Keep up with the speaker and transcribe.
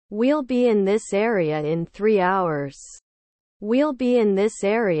We'll be in this area in 3 hours. We'll be in this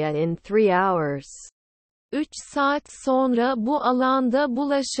area in 3 hours. 3 saat sonra bu alanda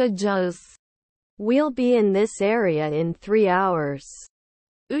buluşacağız. We'll be in this area in 3 hours.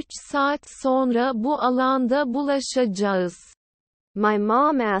 3 saat sonra bu alanda buluşacağız. My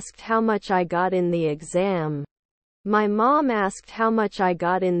mom asked how much I got in the exam. My mom asked how much I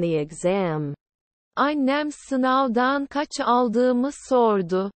got in the exam. Annem sınavdan kaç aldığımı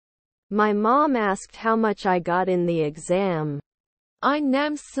sordu. My mom asked how much I got in the exam.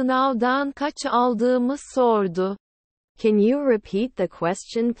 Annem sınavdan kaç aldığımı sordu. Can you repeat the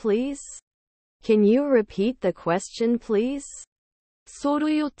question please? Can you repeat the question please?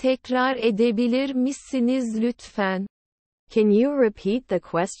 Soruyu tekrar edebilir misiniz lütfen? Can you repeat the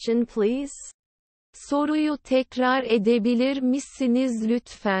question please? Soruyu tekrar edebilir misiniz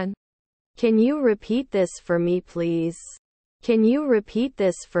lütfen? Can you repeat this for me please? Can you repeat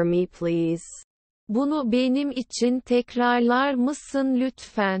this for me please? Bunu benim için tekrarlar mısın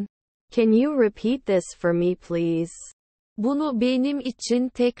lütfen? Can you repeat this for me please? Bunu benim için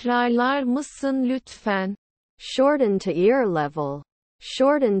tekrarlar mısın lütfen? Shorten to ear level.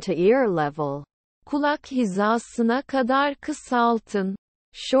 Shorten to ear level. Kulak hizasına kadar kısaltın.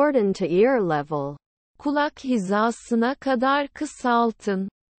 Shorten to ear level. Kulak hizasına kadar kısaltın.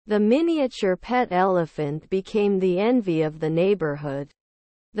 The miniature pet elephant became the envy of the neighborhood.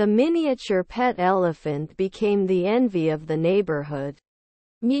 The miniature pet elephant became the envy of the neighborhood.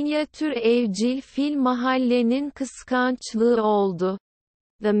 Minyatür evcil fil mahallenin kıskançlığı oldu.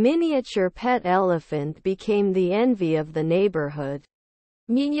 The miniature pet elephant became the envy of the neighborhood.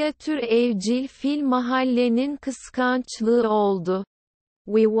 Minyatür evcil fil mahallenin kıskançlığı oldu.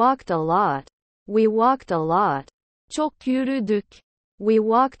 We walked a lot. We walked a lot. Çok yürüdük. We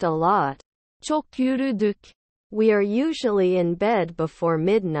walked a lot. Çok yürüdük. We are usually in bed before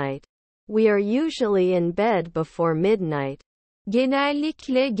midnight. We are usually in bed before midnight.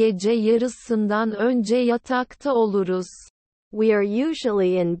 Genellikle gece yarısından önce yatakta oluruz. We are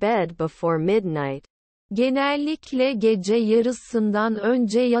usually in bed before midnight. Genellikle gece yarısından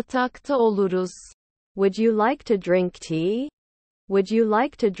önce yatakta oluruz. Would you like to drink tea? Would you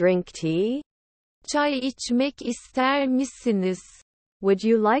like to drink tea? Çay içmek ister misiniz? Would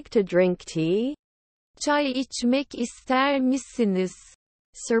you like to drink tea? Çay içmek ister misiniz?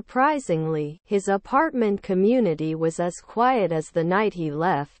 Surprisingly, his apartment community was as quiet as the night he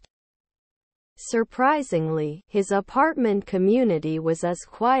left. Surprisingly, his apartment community was as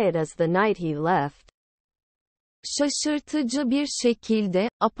quiet as the night he left. Şaşırtıcı bir şekilde,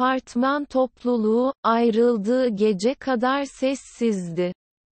 apartman topluluğu, ayrıldığı gece kadar sessizdi.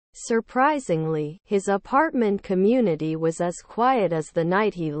 Surprisingly, his apartment community was as quiet as the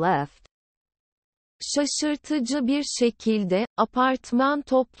night he left. Şaşırtıcı bir şekilde, apartman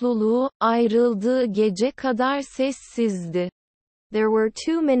topluluğu, ayrıldığı gece kadar sessizdi. There were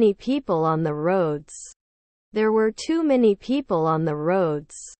too many people on the roads. There were too many people on the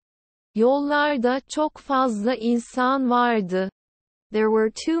roads. Yollarda çok fazla insan vardı. There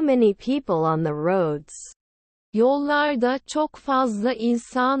were too many people on the roads. Yollarda çok fazla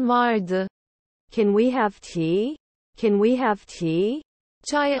insan vardı. Can we have tea? Can we have tea?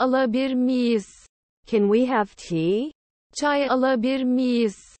 Çay alabilir miyiz? Can we have tea? Çay alabilir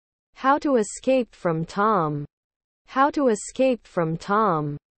miyiz? How to escape from Tom? How to escape from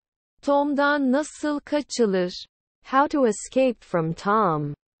Tom? Tom'dan nasıl kaçılır? How to escape from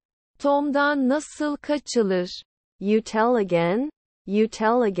Tom? Tom'dan nasıl kaçılır? You tell again? You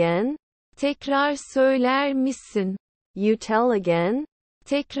tell again? Tekrar söyler misin? You tell again?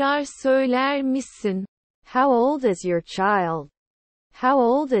 Tekrar söyler misin? How old is your child? How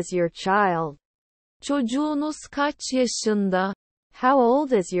old is your child? Çocuğunuz kaç yaşında? How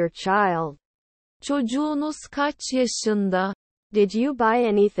old is your child? Çocuğunuz kaç yaşında? Did you buy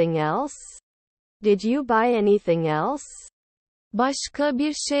anything else? Did you buy anything else? Başka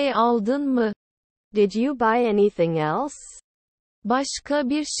bir şey aldın mı? Did you buy anything else? Başka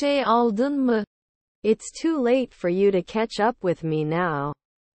bir şey aldın mı? It's too late for you to catch up with me now.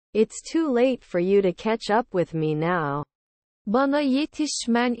 It's too late for you to catch up with me now. Bana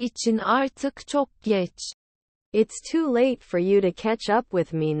yetişmen için artık çok geç. It's too late for you to catch up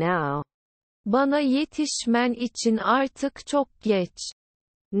with me now. Bana yetişmen için artık çok geç.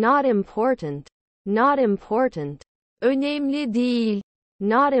 Not important. Not important. Önemli değil.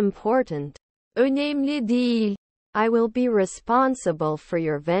 Not important. Önemli değil. I will be responsible for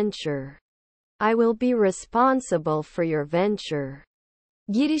your venture. I will be responsible for your venture.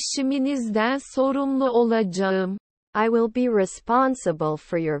 Girişiminizden sorumlu olacağım. I will be responsible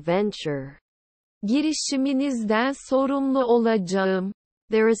for your venture. Girişiminizden sorumlu olacağım.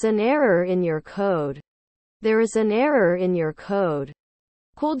 There is an error in your code. There is an error in your code.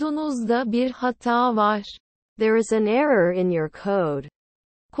 Kodunuzda bir hata var. There is an error in your code.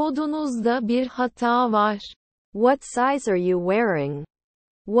 Kodunuzda bir hata var. What size are you wearing?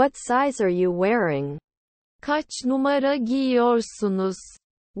 What size are you wearing? Kaç numara giyiyorsunuz?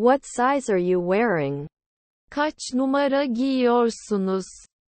 What size are you wearing? Kaç numara giyiyorsunuz?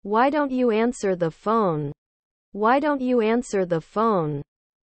 Why don't you answer the phone? Why don't you answer the phone?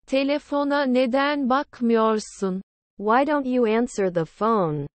 Telefona neden bakmıyorsun? Why don't you answer the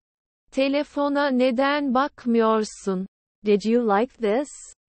phone? Telefona neden bakmıyorsun? Did you like this?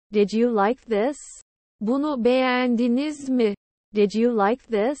 Did you like this? Bunu beğendiniz mi? Did you like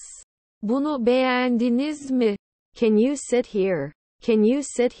this? Bunu beğendiniz mi? Can you sit here? Can you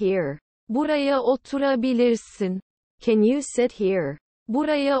sit here? Buraya oturabilirsin. Can you sit here?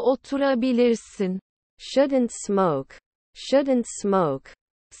 Buraya oturabilirsin. Shouldn't smoke. Shouldn't smoke.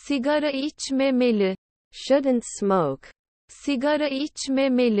 Sigara içmemeli. Shouldn't smoke. Sigara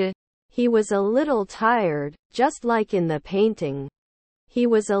içmemeli. He was a little tired, just like in the painting. He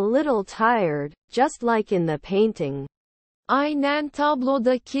was a little tired, just like in the painting. Aynen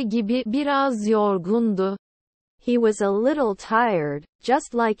tablodaki gibi biraz yorgundu. He was a little tired,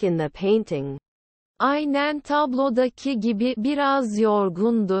 just like in the painting. Aynen tablodaki gibi biraz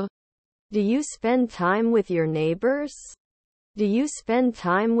yorgundu. Do you spend time with your neighbors? Do you spend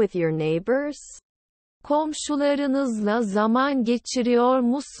time with your neighbors? Komşularınızla zaman geçiriyor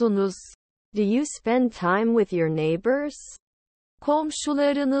musunuz? Do you spend time with your neighbors?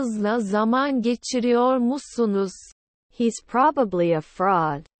 Komşularınızla zaman geçiriyor musunuz? He's probably a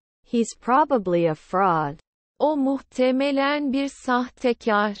fraud. He's probably a fraud. O muhtemelen bir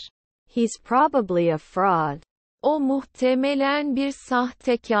sahtekar. He's probably a fraud. O muhtemelen bir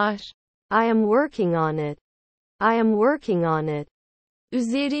sahtekar. I am working on it. I am working on it.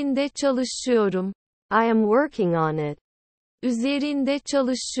 Üzerinde çalışıyorum. I am working on it. Üzerinde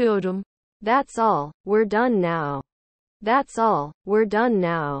çalışıyorum. That's all, we're done now. That's all, we're done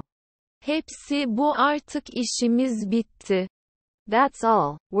now. Hepsi bu artık işimiz bitti. That's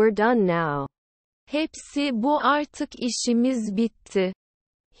all, we're done now. Hepsi bu artık işimiz bitti.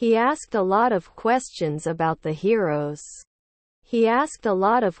 He asked a lot of questions about the heroes. He asked a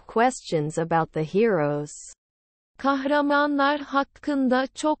lot of questions about the heroes. Kahramanlar hakkında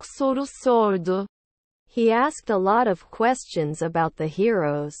çok soru sordu. He asked a lot of questions about the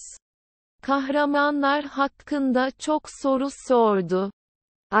heroes. Kahramanlar hakkında çok soru sordu.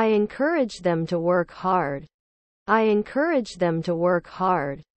 I encourage them to work hard. I encourage them to work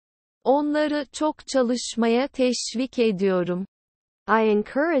hard. Onları çok çalışmaya teşvik ediyorum. I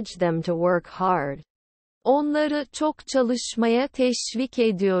encourage them to work hard. Onları çok çalışmaya teşvik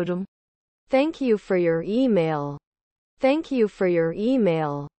ediyorum. Thank you for your email. Thank you for your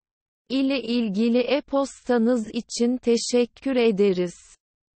email. ile ilgili e-postanız için teşekkür ederiz.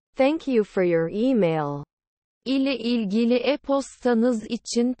 Thank you for your email. ile ilgili e-postanız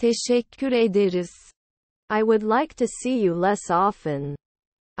için teşekkür ederiz. I would like to see you less often.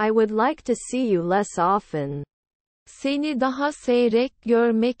 I would like to see you less often. Seni daha seyrek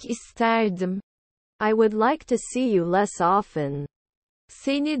görmek isterdim. I would like to see you less often.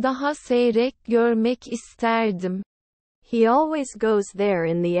 Seni daha seyrek görmek isterdim. He always goes there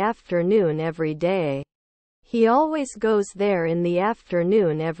in the afternoon every day. He always goes there in the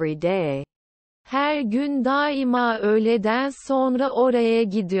afternoon every day. Her gün daima öğleden sonra oraya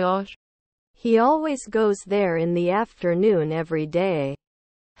gidiyor. He always goes there in the afternoon every day.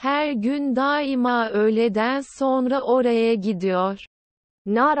 Her gün daima öğleden sonra oraya gidiyor.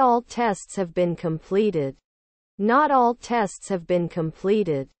 Not all tests have been completed. Not all tests have been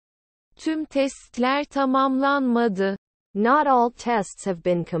completed. Tüm testler tamamlanmadı. Not all tests have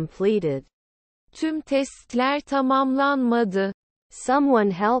been completed. Tüm testler tamamlanmadı.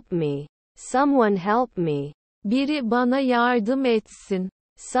 Someone help me. Someone help me. Biri bana yardım etsin.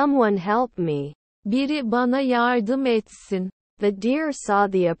 Someone help me. Biri bana yardım etsin. The deer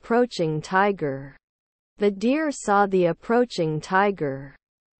saw the approaching tiger. The deer saw the approaching tiger.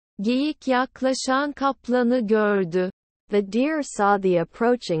 Geyik yaklaşan kaplanı gördü. The deer saw the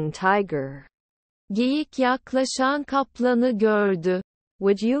approaching tiger. Geyik yaklaşan kaplanı gördü.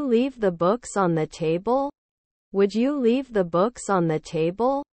 Would you leave the books on the table? Would you leave the books on the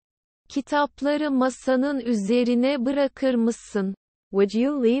table? Kitapları masanın üzerine bırakır mısın? Would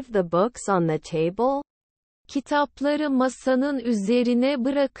you leave the books on the table? Kitapları masanın üzerine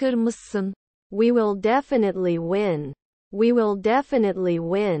bırakır mısın? We will definitely win. We will definitely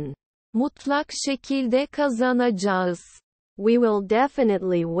win. Mutlak şekilde kazanacağız. We will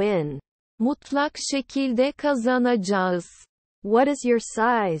definitely win. Mutlak şekilde kazanacağız. What is your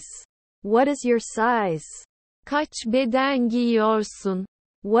size? What is your size? Kaç beden giyiyorsun?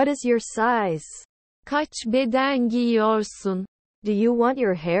 What is your size? Kaç beden giyiyorsun? Do you want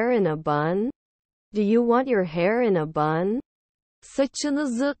your hair in a bun? Do you want your hair in a bun?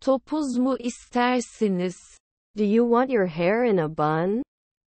 Saçınızı topuz mu istersiniz? Do you want your hair in a bun?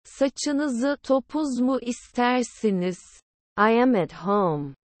 Saçınızı topuz mu istersiniz? I am at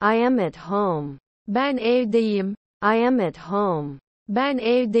home. I am at home. Ben evdeyim. I am at home. Ben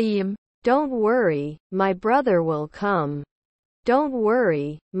evdeyim. Don't worry, my brother will come. Don't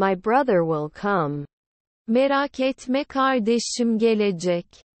worry, my brother will come. Merak etme, kardeşim gelecek.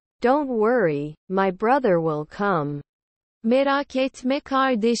 Don't worry, my brother will come. Merak etme,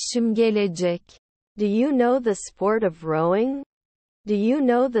 kardeşim gelecek. Do you know the sport of rowing? Do you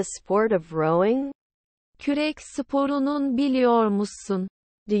know the sport of rowing? Kürek sporunun biliyor musun?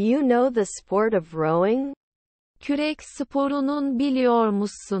 Do you know the sport of rowing? Kürek sporunun biliyor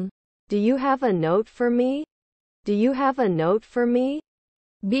musun? Do you have a note for me? Do you have a note for me?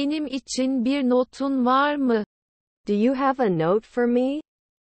 Benim için bir notun var mı? Do you have a note for me?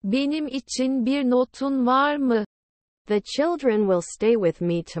 Benim için bir notun var mı? The children will stay with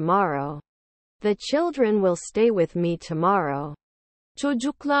me tomorrow. The children will stay with me tomorrow.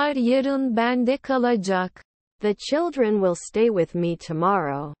 Çocuklar yarın bende kalacak. The children will stay with me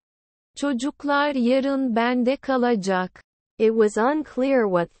tomorrow. Çocuklar yarın bende kalacak. It was unclear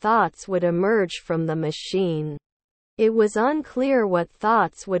what thoughts would emerge from the machine. It was unclear what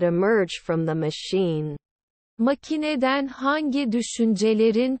thoughts would emerge from the machine. Makineden hangi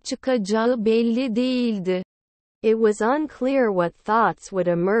düşüncelerin çıkacağı belli değildi. It was unclear what thoughts would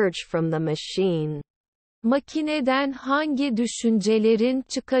emerge from the machine. Makineden hangi düşüncelerin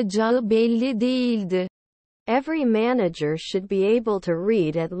çıkacağı belli değildi. Every manager should be able to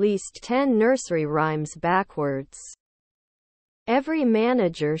read at least 10 nursery rhymes backwards. Every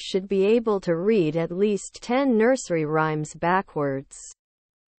manager should be able to read at least 10 nursery rhymes backwards.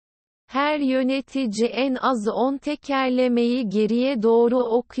 Her yönetici en az 10 tekerlemeyi geriye doğru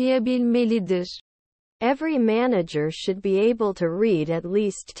okuyabilmelidir. Every manager should be able to read at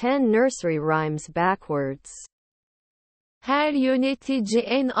least 10 nursery rhymes backwards. Her yönetici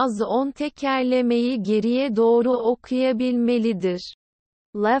en az 10 tekerlemeyi geriye doğru okuyabilmelidir.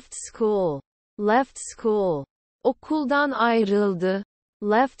 Left school. Left school. Okuldan ayrıldı.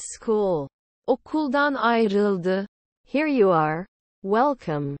 Left school. Okuldan ayrıldı. Here you are.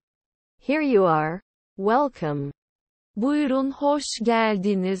 Welcome. Here you are. Welcome. Buyurun, hoş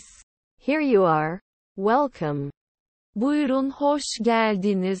geldiniz. Here you are. Welcome. Buyurun, hoş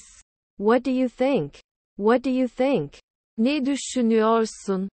geldiniz. What do you think? What do you think? Ne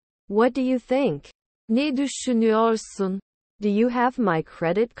düşünüyorsun? What do you think? Ne düşünüyorsun? Do you have my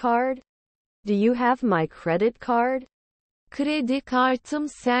credit card? Do you have my credit card? Kredi kartım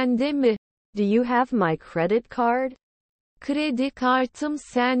sende mi? Do you have my credit card? Kredi kartım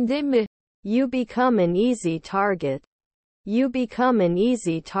sende mi? You become an easy target. You become an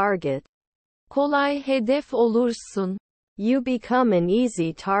easy target. Kolay hedef olursun. You become an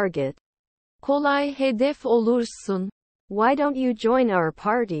easy target. Kolay hedef olursun. Why don't you join our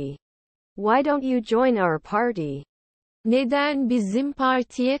party? Why don't you join our party? Neden bizim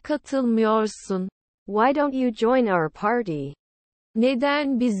partiye katılmıyorsun? Why don't you join our party?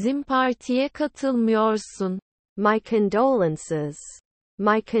 Neden bizim partiye katılmıyorsun? My condolences.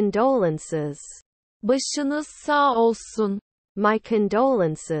 My condolences. Başınız sağ olsun. My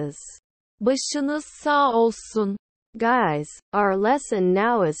condolences. Başınız sağ olsun. Guys, our lesson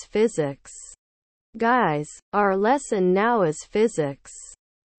now is physics. Guys, our lesson now is physics.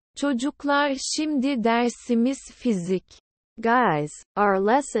 Çocuklar, şimdi dersimiz fizik. Guys, our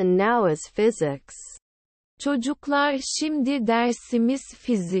lesson now is physics. Çocuklar, şimdi dersimiz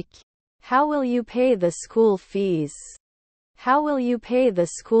fizik. How will you pay the school fees? How will you pay the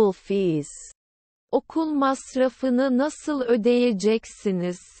school fees? Okul masrafını nasıl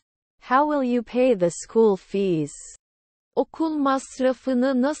ödeyeceksiniz? How will you pay the school fees? Okul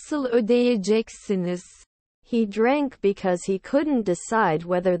masrafını nasıl ödeyeceksiniz? He drank because he couldn't decide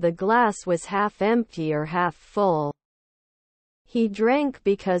whether the glass was half empty or half full. He drank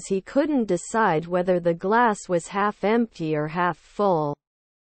because he couldn't decide whether the glass was half empty or half full.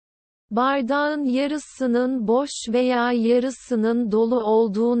 Bardağın yarısının boş veya yarısının dolu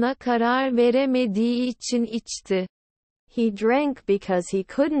olduğuna karar veremediği için içti. He drank because he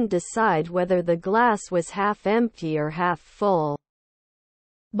couldn't decide whether the glass was half empty or half full.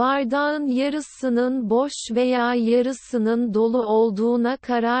 Bardağın yarısının boş veya yarısının dolu olduğuna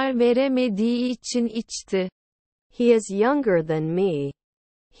karar veremediği için içti. He is younger than me.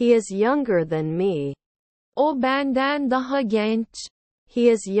 He is younger than me. O benden daha genç. He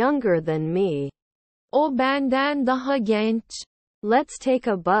is younger than me. O benden daha genç. Let's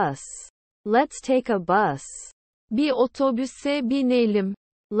take a bus. Let's take a bus. Bir otobüse binelim.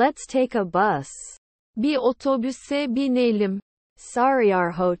 Let's take a bus. Bir otobüse binelim. Sorry,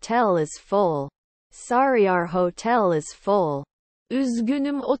 our hotel is full. Sorry, our hotel is full.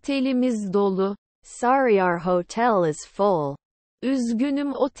 Üzgünüm, otelimiz dolu. Sorry, our hotel is full.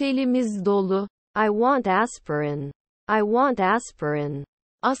 Üzgünüm, otelimiz dolu. I want aspirin. I want aspirin.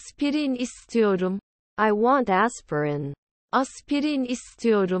 Aspirin istiyorum. I want aspirin. Aspirin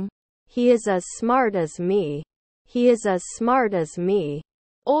istiyorum. He is as smart as me. He is as smart as me.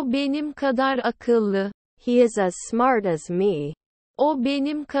 O benim kadar akıllı. He is as smart as me. O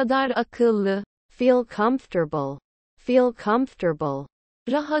benim kadar akıllı. Feel comfortable. Feel comfortable.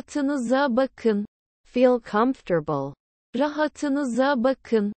 Rahatınıza bakın. Feel comfortable. Rahatınıza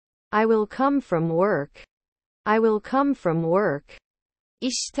bakın. I will come from work. I will come from work.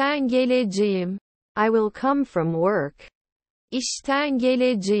 İşten geleceğim. I will come from work. İşten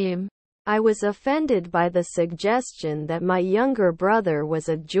geleceğim. I was offended by the suggestion that my younger brother was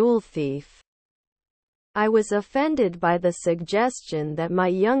a jewel thief. I was offended by the suggestion that my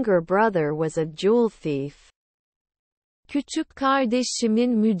younger brother was a jewel thief. Küçük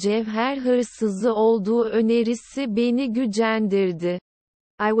kardeşimin mücevher hırsızı olduğu önerisi beni gücendirdi.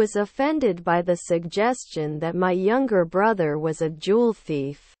 I was offended by the suggestion that my younger brother was a jewel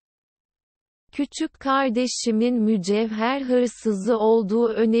thief. Küçük kardeşimin mücevher hırsızı olduğu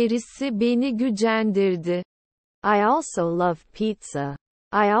önerisi beni gücendirdi. I also love pizza.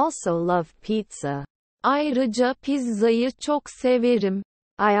 I also love pizza. Ayrıca pizzayı çok severim.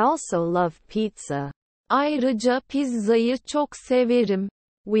 I also love pizza. Ayrıca pizzayı çok severim.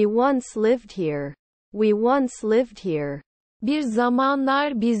 We once lived here. We once lived here. Bir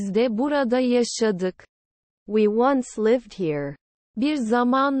zamanlar biz de burada yaşadık. We once lived here. Bir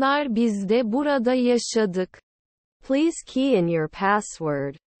zamanlar biz de burada yaşadık. Please key in your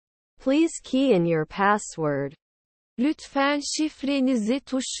password. Please key in your password. Lütfen şifrenizi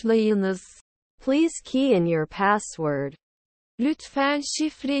tuşlayınız. Please key in your password. Lütfen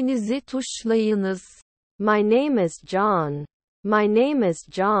şifrenizi tuşlayınız. My name is John. My name is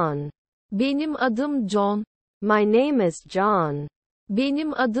John. Benim adım John. My name is John.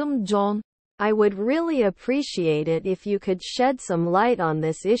 Benim adım John. I would really appreciate it if you could shed some light on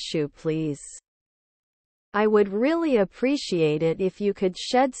this issue, please. I would really appreciate it if you could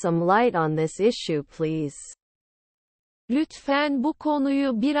shed some light on this issue, please. Lütfen bu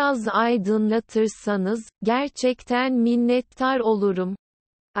konuyu biraz aydınlatırsanız, gerçekten minnettar olurum.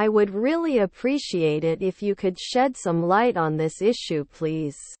 I would really appreciate it if you could shed some light on this issue,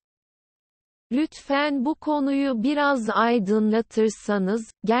 please. Lütfen bu konuyu biraz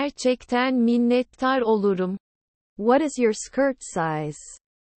aydınlatırsanız, gerçekten minnettar olurum. What is your skirt size?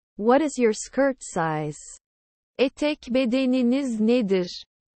 What is your skirt size? Etek bedeniniz nedir?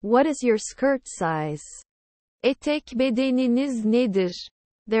 What is your skirt size? Etek bedeniniz nedir?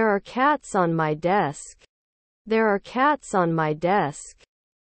 There are cats on my desk. There are cats on my desk.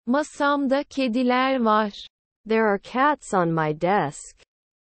 Masamda kediler var. There are cats on my desk.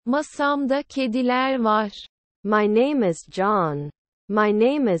 Masamda kediler var. My name is John. My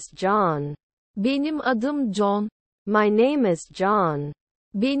name is John. Benim adım John. My name is John.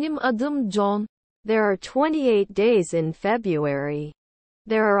 Benim adım John. There are 28 days in February.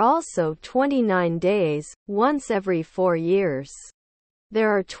 There are also 29 days, once every 4 years. There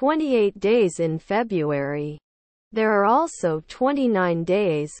are 28 days in February. There are also 29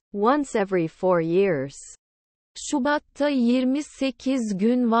 days, once every 4 years. Şubat'ta 28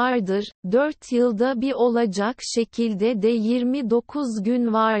 gün vardır, 4 yılda bir olacak şekilde de 29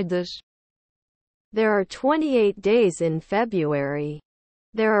 gün vardır. There are 28 days in February.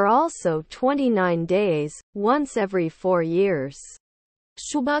 There are also 29 days, once every 4 years.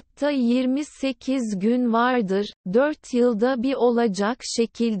 Şubat'ta 28 gün vardır, 4 yılda bir olacak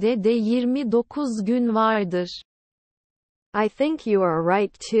şekilde de 29 gün vardır. I think you are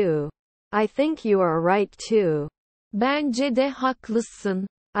right too. I think you are right too. Bence de haklısın.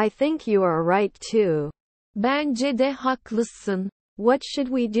 I think you are right too. Bence de haklısın. What should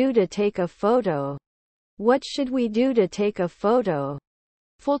we do to take a photo? What should we do to take a photo?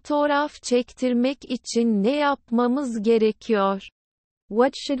 Fotoğraf çektirmek için ne yapmamız gerekiyor?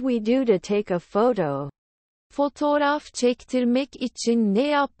 What should we do to take a photo? Fotoğraf çektirmek için ne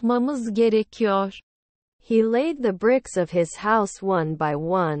yapmamız gerekiyor? He laid the bricks of his house one by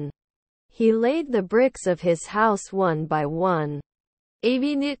one. He laid the bricks of his house one by one.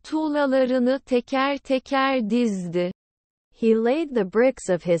 Evini tuğlalarını teker teker dizdi. He laid the bricks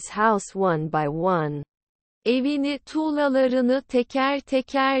of his house one by one. Evini tuğlalarını teker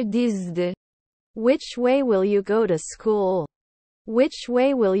teker dizdi. Which way will you go to school? Which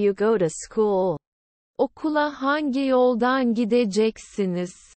way will you go to school? Okula hangi yoldan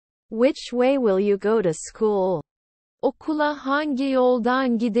gideceksiniz? Which way will you go to school? Okula hangi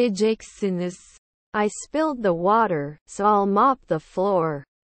yoldan gideceksiniz? I spilled the water, so I'll mop the floor.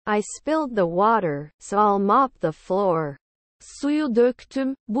 I spilled the water, so I'll mop the floor. Suyu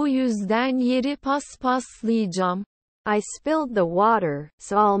döktüm, bu yüzden yeri paspaslayacağım. I spilled the water,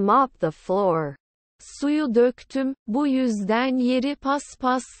 so I'll mop the floor. Suyu döktüm, bu yüzden yeri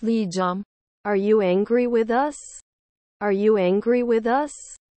paspaslayacağım. Are you angry with us? Are you angry with us?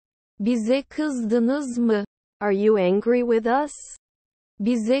 Bize kızdınız mı? Are you angry with us?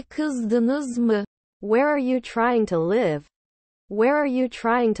 Bize kızdınız mı? Where are you trying to live? Where are you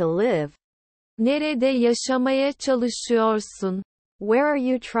trying to live? Nerede yaşamaya çalışıyorsun? Where are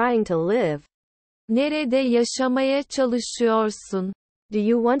you trying to live? Nerede yaşamaya çalışıyorsun? Do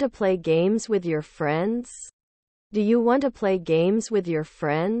you want to play games with your friends? Do you want to play games with your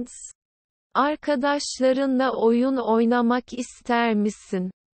friends? Arkadaşlarınla oyun oynamak ister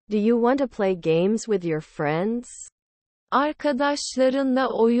misin? Do you want to play games with your friends? Arkadaşlarınla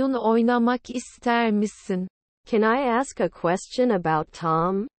oyun oynamak ister misin? Can I ask a question about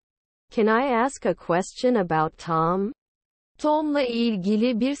Tom? Can I ask a question about Tom? Tom'la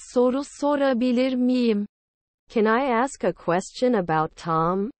ilgili bir soru sorabilir miyim? Can I ask a question about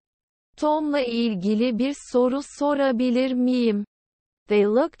Tom? Tom'la ilgili bir soru sorabilir miyim? They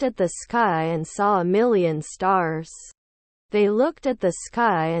looked at the sky and saw a million stars. They looked at the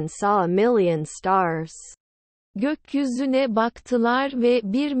sky and saw a million stars. Gökyüzüne baktılar ve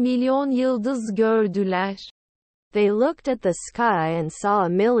 1.000.000 yıldız gördüler. They looked at the sky and saw a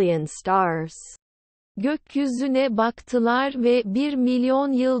million stars. Gökyüzüne baktılar ve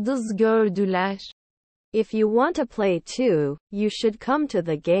 1.000.000 yıldız gördüler. If you want to play too, you should come to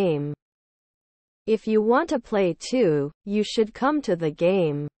the game. If you want to play too, you should come to the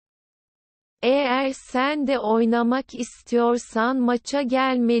game. Eğer sen de oynamak istiyorsan maça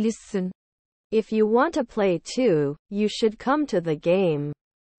gelmelisin. If you want to play too, you should come to the game.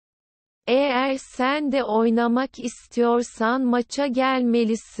 Eğer sen de oynamak istiyorsan maça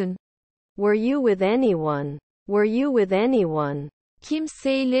gelmelisin. Were you with anyone? Were you with anyone?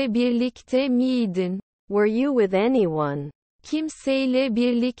 Kimseyle birlikte miydin? Were you with anyone? Kimseyle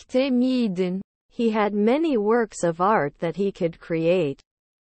birlikte miydin? He had many works of art that he could create.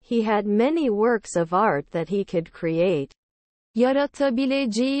 He had many works of art that he could create.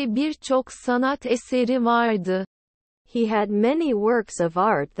 Yaratabileceği birçok sanat eseri vardı. He had many works of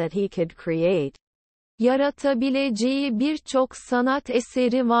art that he could create. Yaratabileceği birçok sanat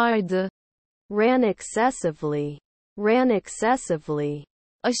eseri vardı. Ran excessively. Ran excessively.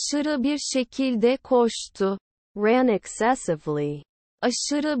 Aşırı bir şekilde koştu. Ran excessively.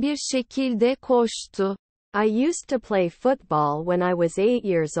 Aşırı bir şekilde koştu. I used to play football when I was 8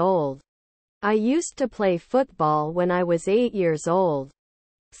 years old. I used to play football when I was 8 years old.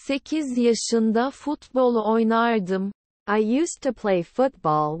 8 yaşında futbol oynardım. I used to play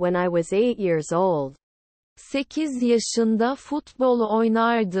football when I was 8 years old. 8 yaşında futbol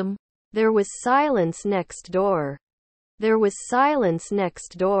oynardım. There was silence next door. There was silence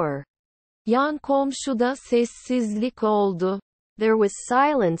next door. Yan komşuda sessizlik oldu. There was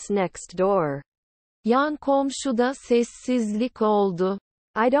silence next door. Yan komşuda sessizlik oldu.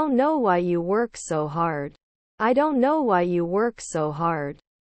 I don't know why you work so hard. I don't know why you work so hard.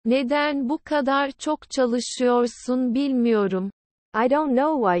 Neden bu kadar çok çalışıyorsun bilmiyorum. I don't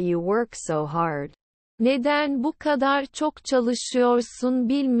know why you work so hard. Neden bu kadar çok çalışıyorsun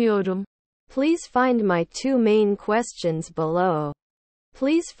bilmiyorum. Please find my two main questions below.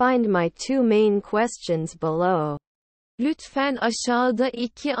 Please find my two main questions below. Lütfen aşağıda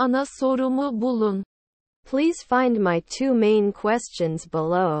iki ana sorumu bulun. Please find my two main questions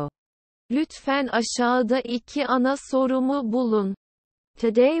below. Lütfen aşağıda iki ana sorumu bulun.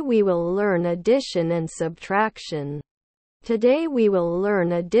 Today we will learn addition and subtraction. Today we will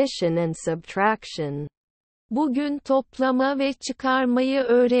learn addition and subtraction. Bugün toplama ve çıkarmayı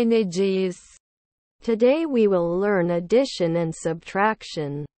öğreneceğiz. Today we will learn addition and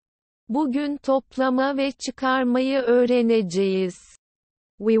subtraction. Bugün toplama ve çıkarmayı öğreneceğiz.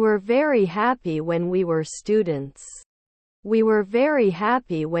 We were very happy when we were students. We were very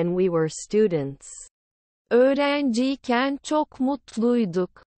happy when we were students. Öğrenciyken çok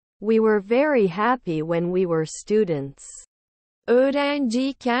mutluyduk. We were very happy when we were students.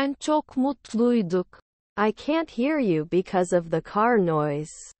 Öğrenciyken çok mutluyduk. I can't hear you because of the car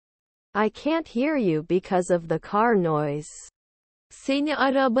noise. I can't hear you because of the car noise. Seni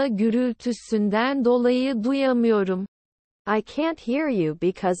araba gürültüsünden dolayı duyamıyorum. I can't hear you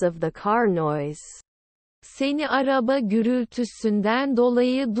because of the car noise. Seni araba gürültüsünden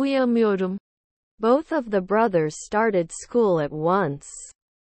dolayı duyamıyorum. Both of the brothers started school at once.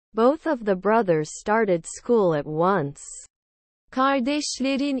 Both of the brothers started school at once.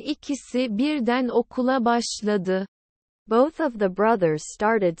 Kardeşlerin ikisi birden okula başladı. Both of the brothers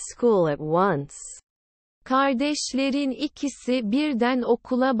started school at once. Kardeşlerin ikisi birden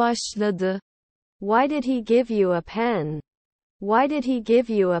okula başladı. Why did he give you a pen? Why did he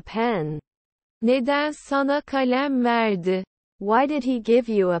give you a pen? Neden sana kalem verdi? Why did he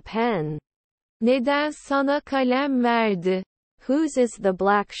give you a pen? Neden sana kalem verdi? Whose is the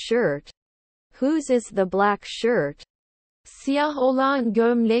black shirt? Whose is the black shirt? Siyah olan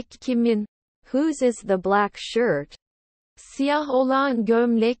gömlek kimin? Whose is the black shirt? Siyah olan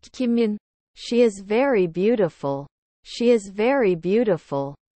gömlek kimin? She is very beautiful. She is very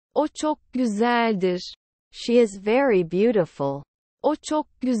beautiful. O çok güzeldir. She is very beautiful. O çok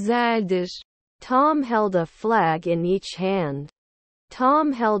güzeldir. Tom held a flag in each hand.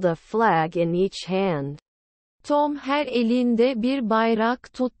 Tom held a flag in each hand. Tom her elinde bir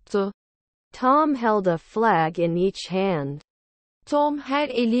bayrak tuttu. Tom held a flag in each hand. Tom her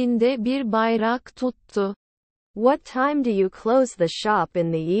elinde bir bayrak tuttu. What time do you close the shop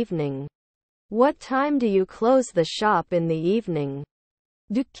in the evening? What time do you close the shop in the evening?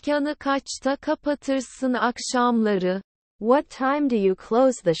 Dükkanı kaçta kapatırsın akşamları? What time do you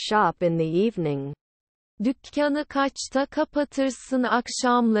close the shop in the evening? Dükkanı kaçta kapatırsın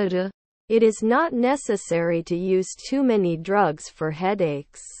akşamları? It is not necessary to use too many drugs for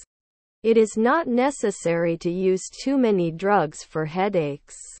headaches. It is not necessary to use too many drugs for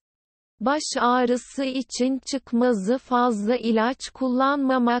headaches. Baş ağrısı için çıkmazı fazla ilaç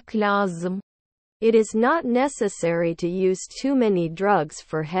kullanmamak lazım. It is not necessary to use too many drugs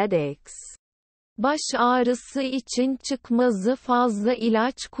for headaches. Baş ağrısı için çıkmazı fazla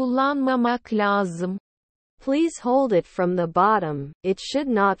ilaç kullanmamak lazım. Please hold it from the bottom, it should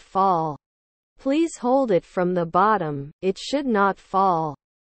not fall. Please hold it from the bottom, it should not fall.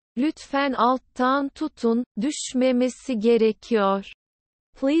 Lütfen alttan tutun, düşmemesi gerekiyor.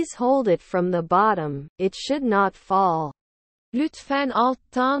 Please hold it from the bottom, it should not fall. Lütfen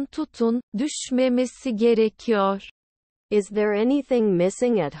alttan tutun, düşmemesi gerekiyor. Is there anything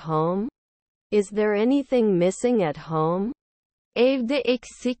missing at home? Is there anything missing at home? Evde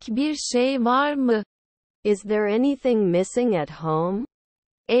eksik bir şey var mı? Is there anything missing at home?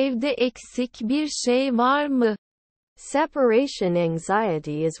 Evde eksik bir şey var mı? Separation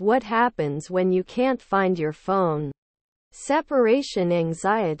anxiety is what happens when you can't find your phone. Separation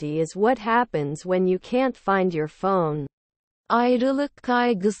anxiety is what happens when you can't find your phone. Ayrılık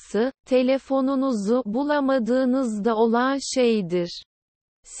kaygısı, telefonunuzu bulamadığınızda olan şeydir.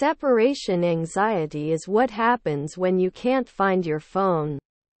 Separation anxiety is what happens when you can't find your phone.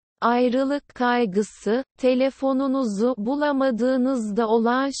 Ayrılık kaygısı, telefonunuzu bulamadığınızda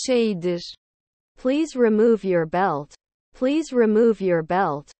olan şeydir. Please remove your belt. Please remove your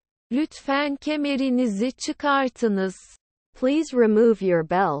belt. Lütfen kemerinizi çıkartınız. Please remove your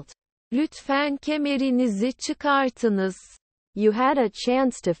belt. Lütfen kemerinizi çıkartınız. You had a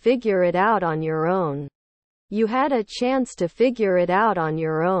chance to figure it out on your own. You had a chance to figure it out on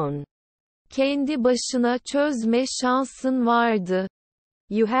your own. Kendi başına çözme şansın vardı.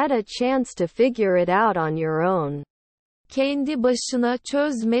 You had a chance to figure it out on your own. Kendi başına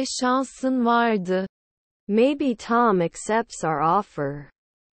çözme şansın vardı. Maybe Tom accepts our offer.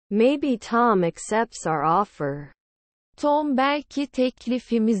 Maybe Tom accepts our offer. Tom belki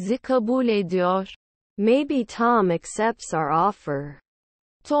teklifimizi kabul ediyor. Maybe Tom accepts our offer.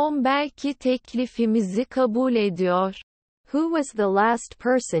 Tom belki teklifimizi kabul ediyor. Who was the last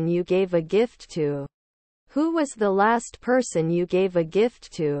person you gave a gift to? Who was the last person you gave a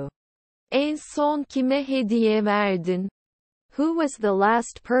gift to? En son kime hediye verdin? Who was the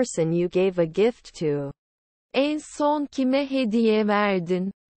last person you gave a gift to? En son kime hediye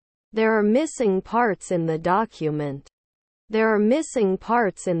verdin? There are missing parts in the document. There are missing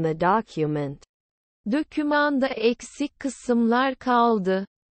parts in the document. Dokümanda eksik kısımlar kaldı.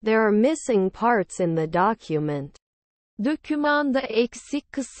 There are missing parts in the document. Dokümanda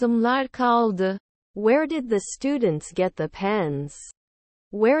eksik kısımlar kaldı. Where did the students get the pens?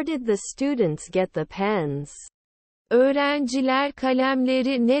 Where did the students get the pens? Öğrenciler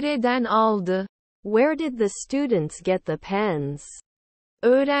kalemleri nereden aldı? Where did the students get the pens?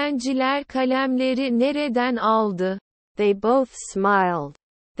 Öğrenciler kalemleri nereden aldı? They both smiled.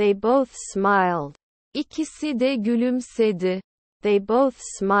 They both smiled. İkisi de gülümsedi. They both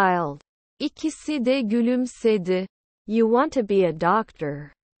smiled. İkisi de gülümsedi. You want to be a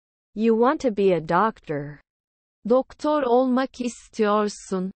doctor. You want to be a doctor. Doktor olmak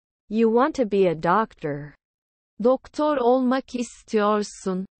istiyorsun. You want to be a doctor. Doktor olmak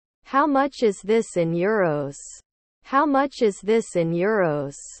istiyorsun. How much is this in euros? How much is this in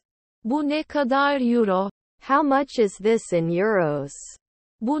euros? Bu ne kadar euro? How much is this in euros?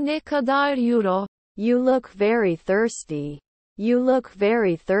 Bu ne kadar euro? You look very thirsty. You look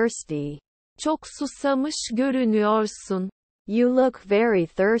very thirsty. Çok susamış görünüyorsun. You look very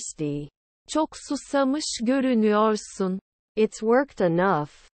thirsty. Çok susamış görünüyorsun. It's worked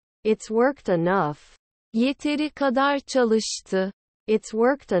enough. It's worked enough. Yeteri kadar çalıştı. It's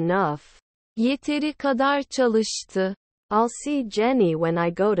worked enough. Yeteri kadar çalıştı. I'll see Jenny when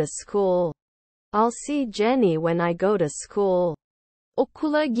I go to school. I'll see Jenny when I go to school.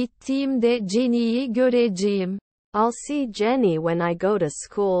 Okula gittiğimde Jenny'yi göreceğim. I'll see Jenny when I go to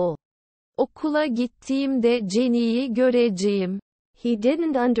school. Okula gittiğimde Jenny'yi göreceğim. He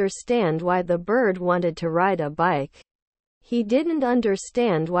didn't understand why the bird wanted to ride a bike. He didn't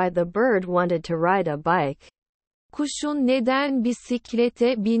understand why the bird wanted to ride a bike. Kuşun neden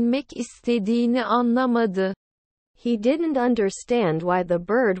bisiklete binmek istediğini anlamadı. He didn't understand why the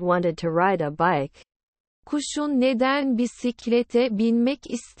bird wanted to ride a bike. Kuşun neden bisiklete binmek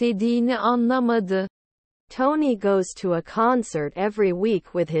istediğini anlamadı. Tony goes to a concert every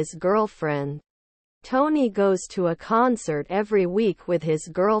week with his girlfriend. Tony goes to a concert every week with his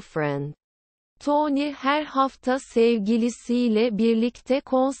girlfriend. Tony her hafta sevgilisiyle birlikte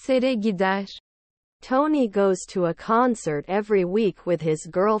konsere gider. Tony goes to a concert every week with his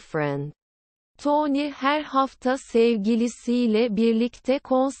girlfriend. Tony her hafta sevgilisiyle birlikte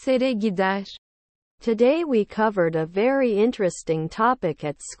konsere gider. Today we covered a very interesting topic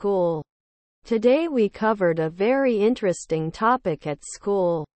at school. Today we covered a very interesting topic at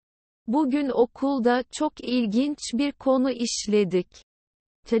school. Bugün okulda çok ilginç bir konu işledik.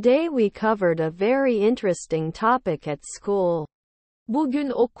 Today we covered a very interesting topic at school. Bugün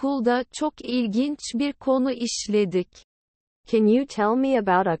okulda çok ilginç bir konu işledik. Can you tell me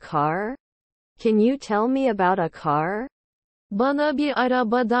about a car? Can you tell me about a car? Bana bir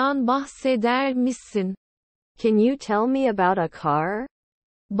arabadan bahseder misin? Can you tell me about a car?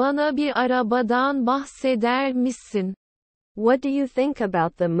 Bana bir arabadan bahseder misin? What do you think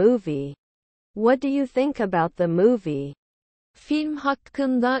about the movie? What do you think about the movie? Film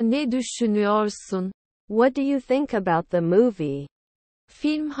hakkında ne düşünüyorsun? What do you think about the movie?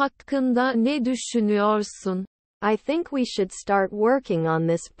 Film hakkında ne düşünüyorsun? I think we should start working on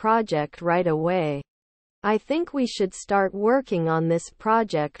this project right away. I think we should start working on this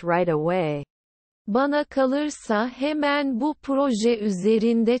project right away. Bana kalırsa hemen bu proje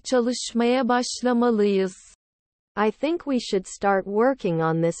üzerinde çalışmaya başlamalıyız. I think we should start working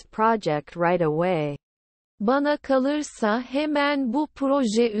on this project right away. Bana kalırsa hemen bu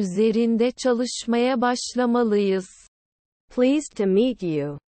proje üzerinde çalışmaya başlamalıyız. Pleased to meet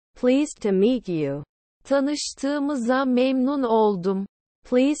you. Pleased to meet you. Tanıştığımıza memnun oldum.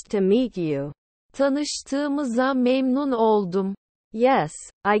 Pleased to meet you. Tanıştığımıza memnun oldum. Yes,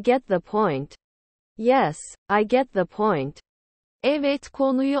 I get the point. Yes, I get the point. Evet,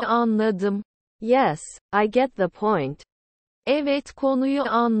 konuyu anladım. Yes, I get the point. Evet, konuyu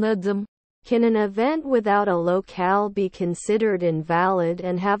anladım. Can an event without a locale be considered invalid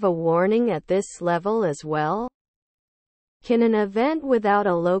and have a warning at this level as well? Can an event without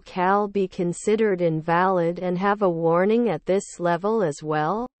a locale be considered invalid and have a warning at this level as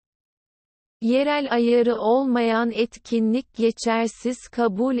well? Yerel ayarı olmayan etkinlik geçersiz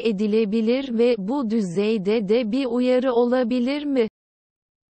kabul edilebilir ve bu düzeyde de bir uyarı olabilir mi?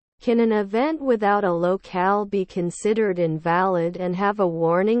 Can an event without a locale be considered invalid and have a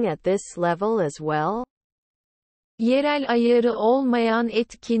warning at this level as well? Yerel ayarı olmayan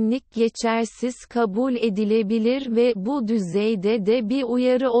etkinlik geçersiz kabul edilebilir ve bu düzeyde de bir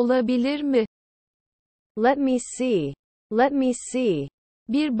uyarı olabilir mi? Let me see. Let me see.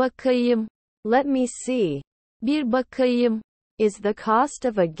 Bir bakayım. Let me see. Bir bakayım. Is the cost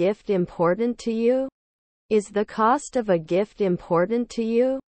of a gift important to you? Is the cost of a gift important to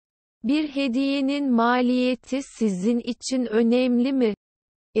you? Bir hediyenin maliyeti sizin için önemli mi?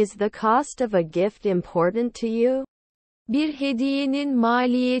 Is the cost of a gift important to you? Bir hediyenin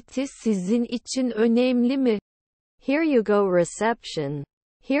maliyeti sizin için önemli mi? Here you go reception.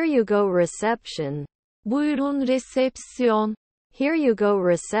 Here you go reception. Buyurun resepsiyon. Here you go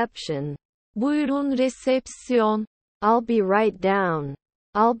reception. Buyurun resepsiyon. I'll be right down.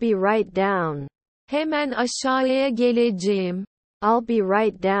 I'll be right down. Hemen aşağıya geleceğim. I'll be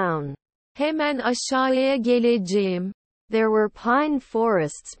right down. Hemen aşağıya geleceğim. There were pine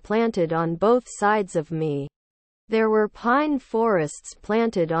forests planted on both sides of me. There were pine forests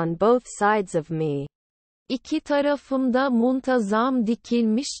planted on both sides of me. İki tarafımda muntazam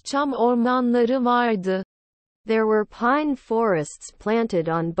dikilmiş çam ormanları vardı. There were pine forests planted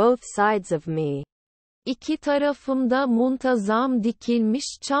on both sides of me. İki tarafımda muntazam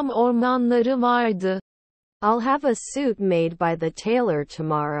dikilmiş çam ormanları vardı. I'll have a suit made by the tailor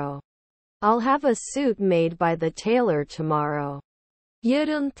tomorrow. I'll have a suit made by the tailor tomorrow.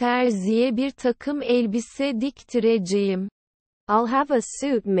 Yarın terziye bir takım elbise diktireceğim. I'll have a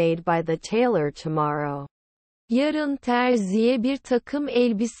suit made by the tailor tomorrow. Yarın terziye bir takım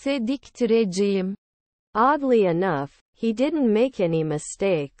elbise diktireceğim. Oddly enough, he didn't make any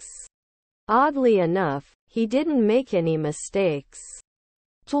mistakes. Oddly enough, he didn't make any mistakes.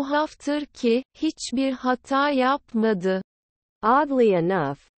 Tuhaftır ki, hiçbir hata yapmadı. Oddly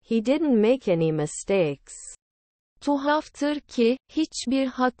enough, he didn't make any mistakes. Tuhaftır ki, hiçbir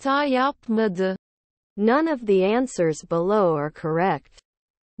hata yapmadı. None of the answers below are correct.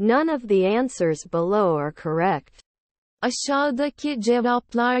 None of the answers below are correct. Aşağıdaki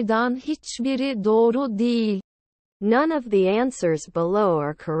cevaplardan hiçbiri doğru değil. None of the answers below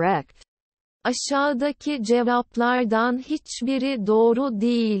are correct. Aşağıdaki cevaplardan hiçbiri doğru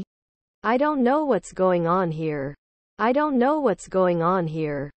değil. I don't know what's going on here. I don't know what's going on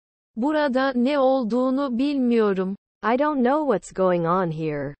here. Burada ne olduğunu bilmiyorum. I don't know what's going on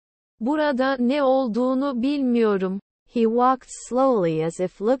here. Burada ne olduğunu bilmiyorum. He walked slowly as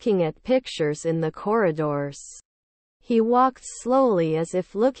if looking at pictures in the corridors. He walked slowly as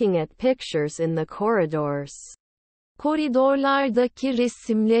if looking at pictures in the corridors. Koridorlardaki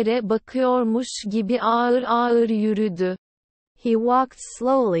resimlere bakıyormuş gibi ağır ağır yürüdü. He walked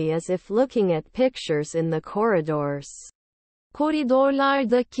slowly as if looking at pictures in the corridors.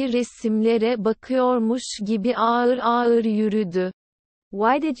 Koridorlardaki resimlere bakıyormuş gibi ağır ağır yürüdü.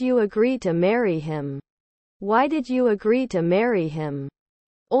 Why did you agree to marry him? Why did you agree to marry him?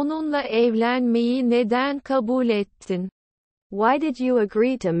 Onunla evlenmeyi neden kabul ettin? Why did you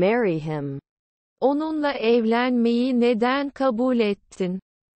agree to marry him? Onunla evlenmeyi neden kabul ettin?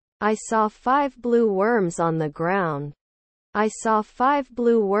 I saw 5 blue worms on the ground. I saw 5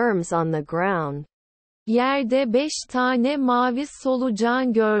 blue worms on the ground. Yerde 5 tane mavi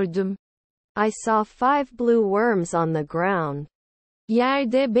solucan gördüm. I saw 5 blue worms on the ground.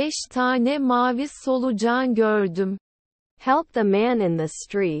 Yerde 5 tane mavi solucan gördüm. Help the man in the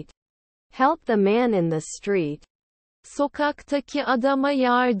street. Help the man in the street. Sokaktaki adama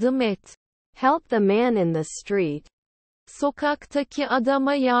yardım et. Help the man in the street. Sokaktaki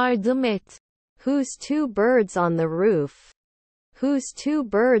adama yardım et. Whose 2 birds on the roof? Whose 2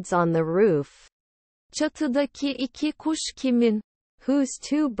 birds on the roof? Çatıdaki 2 kuş kimin? Whose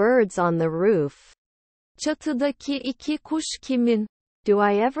 2 birds on the roof? Çatıdaki 2 kuş kimin? Do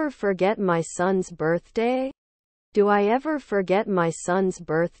I ever forget my son's birthday? Do I ever forget my son's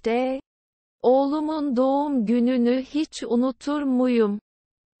birthday? Oğlumun doğum gününü hiç unutur muyum?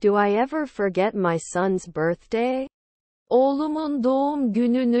 Do I ever forget my son's birthday? Oğlumun doğum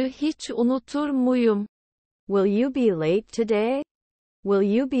gününü hiç unutur muyum? Will you be late today?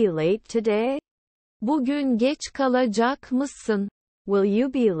 Will you be late today? Bugün geç kalacak mısın? Will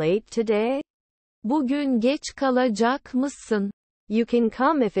you be late today? Bugün geç kalacak mısın? You can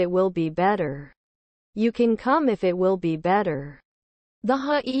come if it will be better. You can come if it will be better.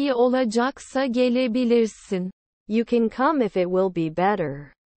 Daha iyi olacaksa gelebilirsin. You can come if it will be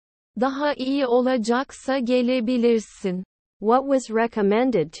better. Daha iyi olacaksa gelebilirsin. What was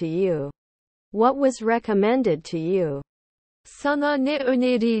recommended to you? What was recommended to you? Sana ne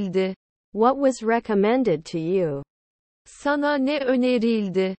önerildi? What was recommended to you? Sana ne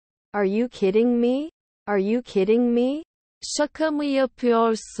önerildi? Are you kidding me? Are you kidding me? Şaka mı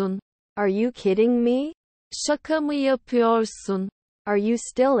yapıyorsun? Are you kidding me? Şaka mı yapıyorsun? Are you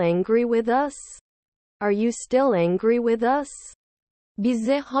still angry with us? Are you still angry with us?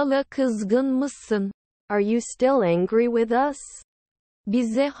 Bize hala kızgın mısın? Are you still angry with us?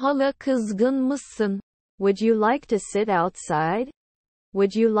 Bize hala kızgın mısın? Would you like to sit outside?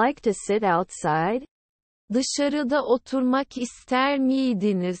 Would you like to sit outside? Dışarıda oturmak ister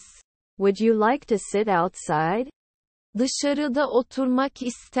miydiniz? Would you like to sit outside? Dışarıda oturmak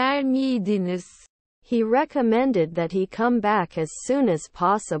ister miydiniz? He recommended that he come back as soon as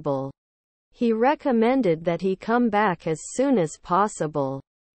possible. He recommended that he come back as soon as possible.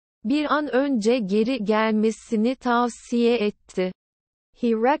 Bir an önce geri gelmesini tavsiye etti.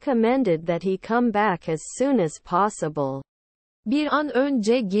 He recommended that he come back as soon as possible. Bir an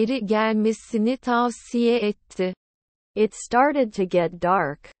önce geri gelmesini tavsiye etti. It started to get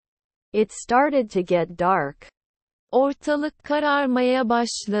dark. It started to get dark. Ortalık kararmaya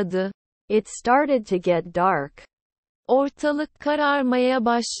başladı. It started to get dark. Ortalık kararmaya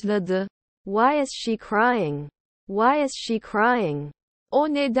başladı. Why is she crying? Why is she crying?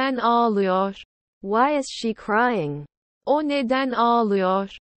 O neden ağlıyor? Why is she crying? O neden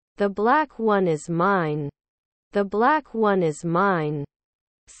ağlıyor? The black one is mine. The black one is mine.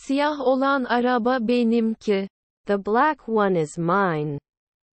 Siyah olan araba benimki. The black one is mine.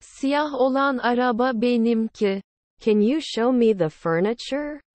 Siyah olan araba benimki. Can you show me the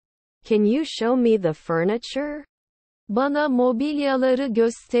furniture? Can you show me the furniture? Bana mobilyaları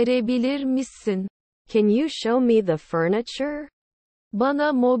gösterebilir misin? Can you show me the furniture?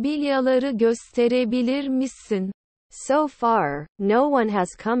 Bana mobilyaları gösterebilir misin? So far, no one has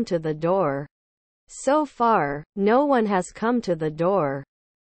come to the door. So far, no one has come to the door.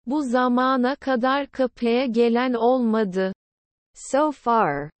 Bu zamana kadar kapıya gelen olmadı. So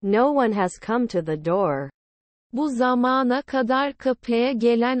far, no one has come to the door. Bu zamana kadar kapıya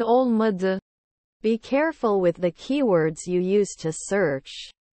gelen olmadı. Be careful with the keywords you use to search.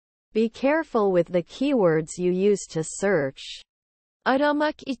 Be careful with the keywords you use to search.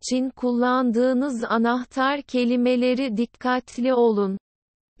 Aramak için kullandığınız anahtar kelimeleri dikkatli olun.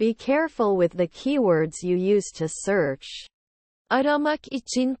 Be careful with the keywords you use to search. Aramak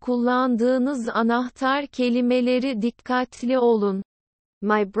için kullandığınız anahtar kelimeleri dikkatli olun.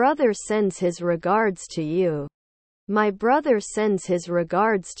 My brother sends his regards to you. My brother sends his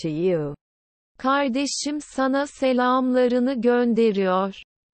regards to you. Kardeşim sana selamlarını gönderiyor.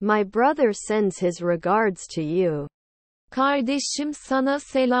 My brother sends his regards to you. Kardeşim sana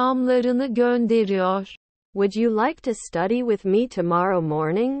selamlarını gönderiyor. Would you like to study with me tomorrow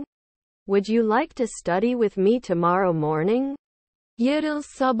morning? Would you like to study with me tomorrow morning?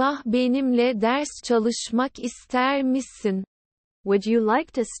 Yarın sabah benimle ders çalışmak ister misin? Would you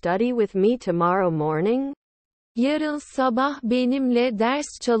like to study with me tomorrow morning? Yarın sabah benimle ders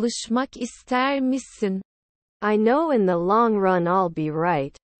çalışmak ister misin? I know in the long run I'll be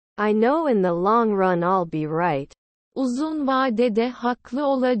right. I know in the long run I'll be right. Uzun vadede haklı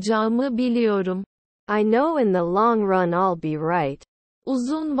olacağımı biliyorum. I know in the long run I'll be right.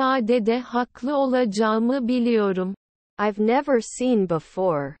 Uzun vadede haklı olacağımı biliyorum. I've never seen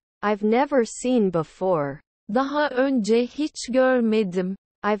before. I've never seen before. Daha önce hiç görmedim.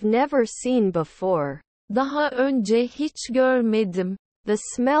 I've never seen before. Daha önce hiç görmedim. The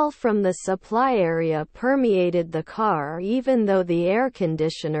smell from the supply area permeated the car even though the air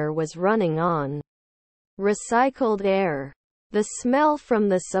conditioner was running on. Recycled air. The smell from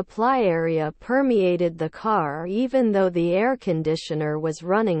the supply area permeated the car even though the air conditioner was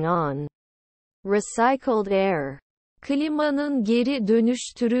running on. Recycled air. Klimanın geri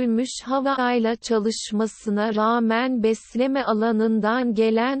dönüştürülmüş havayla çalışmasına rağmen besleme alanından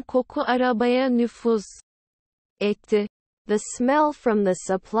gelen koku arabaya nüfuz etti. The smell from the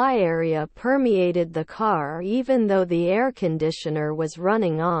supply area permeated the car even though the air conditioner was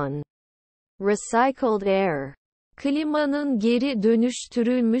running on. Recycled air. Klimanın geri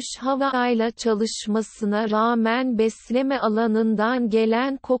dönüştürülmüş havayla çalışmasına rağmen besleme alanından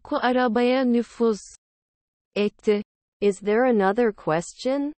gelen koku arabaya nüfuz etti. Is there another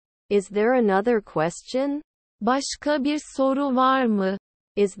question? Is there another question? Başka bir soru var mı?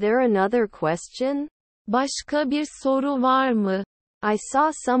 Is there another question? Başka bir soru var mı? I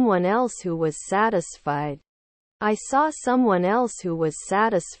saw someone else who was satisfied. I saw someone else who was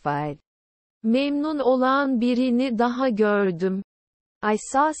satisfied. Memnun olan birini daha gördüm. I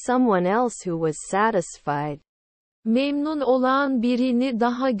saw someone else who was satisfied. Memnun olan birini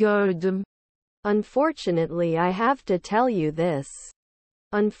daha gördüm. Unfortunately, I have to tell you this.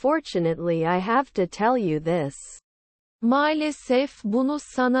 Unfortunately, I have to tell you this. Maalesef bunu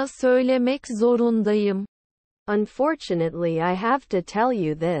sana söylemek zorundayım. Unfortunately, I have to tell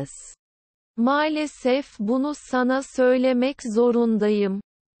you this. Maalesef bunu sana söylemek zorundayım.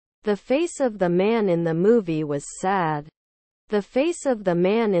 The face of the man in the movie was sad. The face of the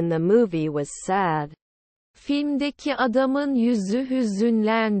man in the movie was sad. Filmdeki adamın yüzü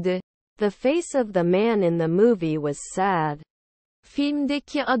hüzünlendi. The face of the man in the movie was sad.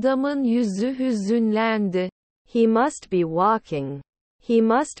 Filmdeki adamın yüzü hüzünlendi. He must be walking. He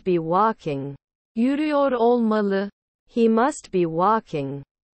must be walking. Yürüyor olmalı. He must be walking.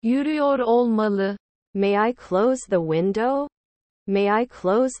 Yürüyor olmalı. May I close the window? May I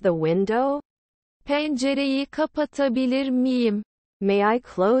close the window? Pencereyi kapatabilir miyim? May I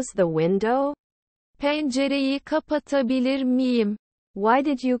close the window? Pencereyi kapatabilir miyim? Why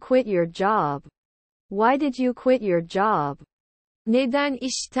did you quit your job? Why did you quit your job? Neden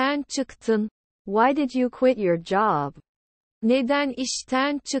işten çıktın? Why did you quit your job? Neden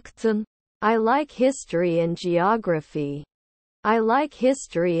işten çıktın? I like history and geography. I like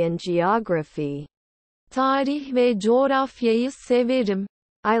history and geography. Tarih ve coğrafyayı severim.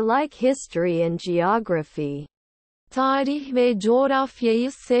 I like history and geography. Tarih ve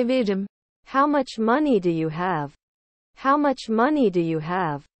coğrafyayı severim. How much money do you have? How much money do you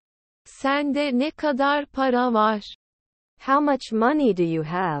have? Sende ne kadar para var? How much money do you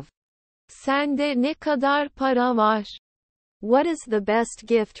have? Sende ne kadar para var? What is the best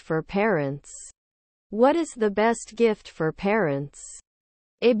gift for parents? What is the best gift for parents?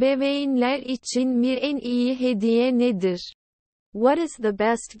 Ebeveynler için en iyi hediye nedir? What is the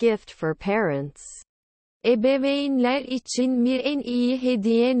best gift for parents? Ebeveynler için en iyi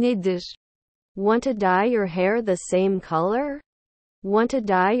hediye nedir? Want to dye your hair the same color? Want to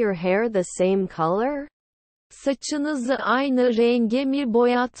dye your hair the same color? Saçınızı aynı renge mi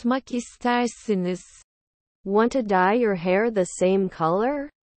boyatmak istersiniz? Want to dye your hair the same color?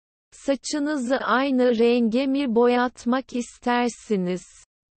 Saçınızı aynı renge mi boyatmak istersiniz?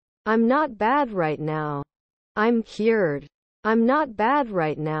 I'm not bad right now. I'm cured. I'm not bad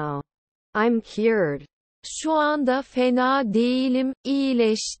right now. I'm cured. Şu anda fena değilim,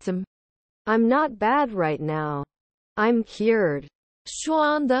 iyileştim. I'm not bad right now. I'm cured. Şu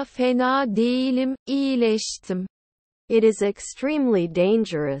anda fena değilim, iyileştim. It is extremely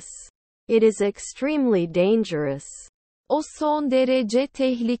dangerous. It is extremely dangerous. O son derece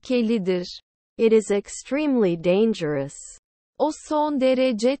tehlikelidir. It is extremely dangerous. O son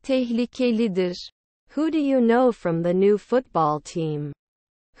derece tehlikelidir. Who do you know from the new football team?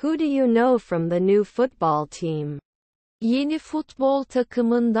 Who do you know from the new football team? Yeni futbol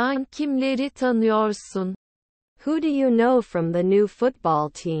takımından kimleri tanıyorsun? Who do you know from the new football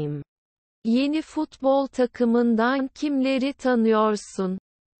team? Yeni futbol takımından kimleri tanıyorsun?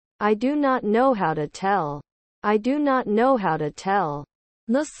 I do not know how to tell. I do not know how to tell.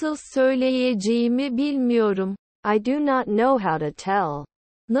 Nasıl söyleyeceğimi bilmiyorum. I do not know how to tell.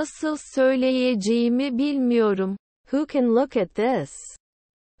 Nasıl söyleyeceğimi bilmiyorum. Who can look at this?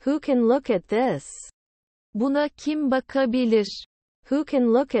 Who can look at this? Buna kim bakabilir? Who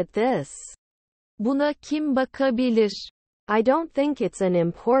can look at this? Buna kim bakabilir? I don't think it's an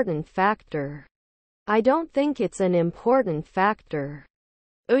important factor. I don't think it's an important factor.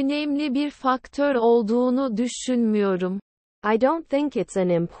 Önemli bir faktör olduğunu düşünmüyorum. I don't think it's an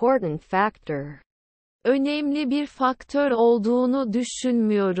important factor. Önemli bir faktör olduğunu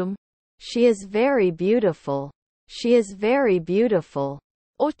düşünmüyorum. She is very beautiful. She is very beautiful.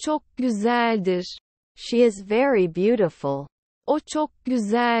 O çok güzeldir. She is very beautiful. O çok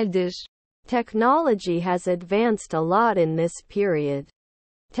güzeldir. Technology has advanced a lot in this period.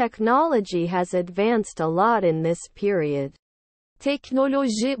 Technology has advanced a lot in this period.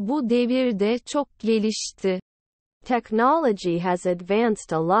 Teknoloji bu devirde çok gelişti. Technology has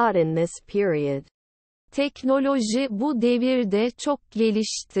advanced a lot in this period. Teknoloji bu devirde çok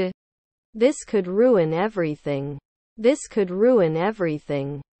gelişti. This could ruin everything. This could ruin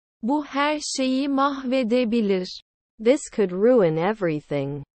everything. Bu her şeyi mahvedebilir. This could ruin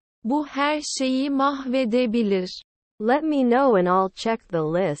everything. Bu her şeyi mahvedebilir. Let me know and I'll check the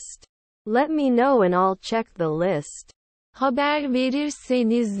list. Let me know and I'll check the list. Haber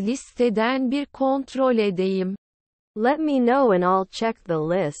verirseniz listeden bir kontrol edeyim. Let me know and I'll check the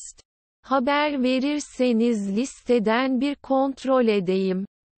list. Haber verirseniz listeden bir kontrol edeyim.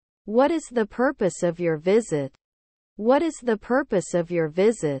 What is the purpose of your visit? What is the purpose of your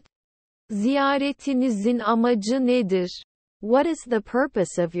visit? Ziyaretinizin amacı nedir? What is the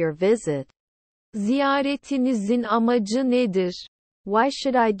purpose of your visit? Ziyaretinizin amacı nedir? Why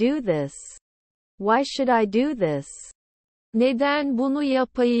should I do this? Why should I do this? Neden bunu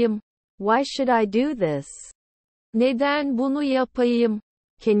yapayım? Why should I do this? Neden bunu yapayım?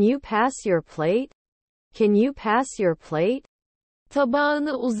 Can you pass your plate? Can you pass your plate?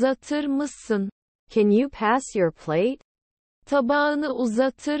 Tabağını uzatır mısın? Can you pass your plate? Tabağını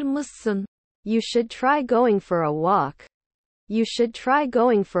uzatır mısın? You should try going for a walk. You should try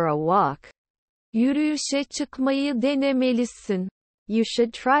going for a walk. Yürüyüşe çıkmayı denemelisin. You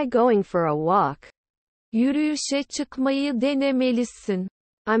should try going for a walk. Yürüyüşe çıkmayı denemelisin.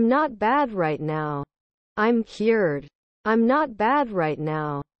 I'm not bad right now. I'm cured. I'm not bad right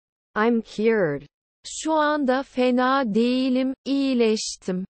now. I'm cured. Şu anda fena değilim,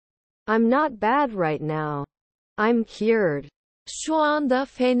 iyileştim. I'm not bad right now. I'm cured. Şu anda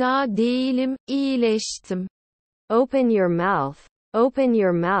fena değilim, iyileştim. Open your mouth. Open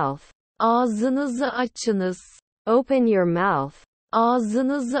your mouth. Ağzınızı açınız. Open your mouth.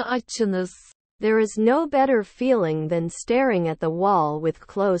 Ağzınızı açınız. There is no better feeling than staring at the wall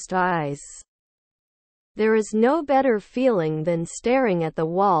with closed eyes. There is no better feeling than staring at the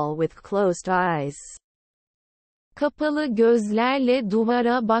wall with closed eyes. Kapalı gözlerle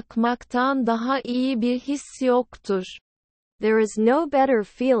duvara bakmaktan daha iyi bir his yoktur. There is no better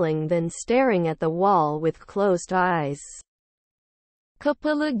feeling than staring at the wall with closed eyes.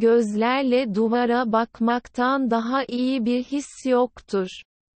 Kapalı gözlerle duvara bakmaktan daha iyi bir his yoktur.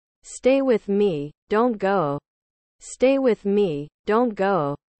 Stay with me, don't go. Stay with me, don't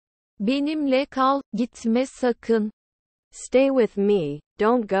go. Benimle kal, gitme sakın. Stay with me,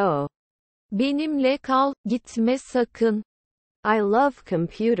 don't go. Benimle kal, gitme sakın. I love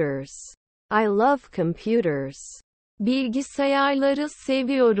computers. I love computers. Bilgisayarları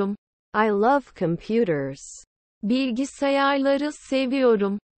seviyorum. I love computers. Bilgisayarları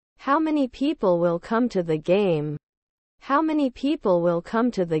seviyorum. How many people will come to the game? How many people will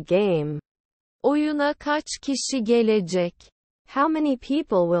come to the game? Oyuna kaç kişi gelecek? How many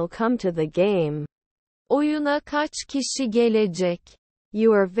people will come to the game? Oyuna kaç kişi gelecek?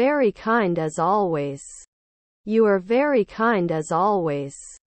 You are very kind as always. You are very kind as always.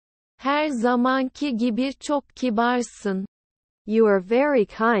 Her zamanki gibi çok kibarsın. You are very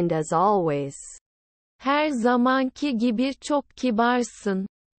kind as always. Her zamanki gibi çok kibarsın.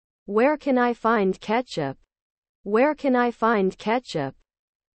 Where can I find ketchup? Where can I find ketchup?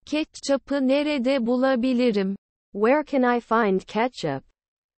 Ketçapı nerede bulabilirim? Where can I find ketchup?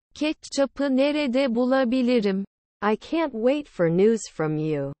 Ketçapı nerede bulabilirim? I can't wait for news from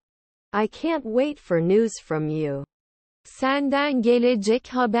you. I can't wait for news from you. Senden gelecek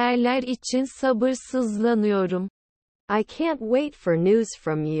haberler için sabırsızlanıyorum. I can't wait for news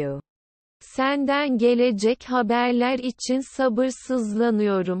from you. Senden gelecek haberler için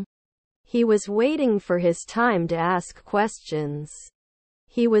sabırsızlanıyorum. He was waiting for his time to ask questions.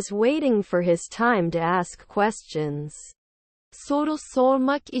 He was waiting for his time to ask questions. Soru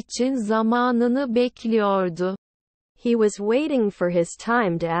sormak için zamanını bekliyordu. He was waiting for his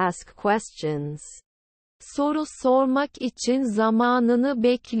time to ask questions. Soru sormak için zamanını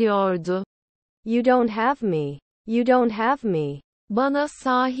bekliyordu. You don't have me. You don't have me. Bana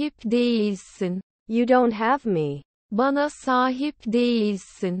sahip değilsin. You don't have me. Bana sahip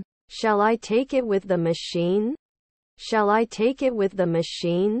değilsin. Shall I take it with the machine? Shall I take it with the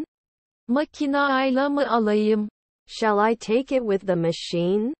machine? Makinayla mı alayım? Shall I take it with the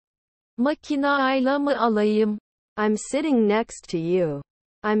machine? Makinayla mı alayım? I'm sitting next to you.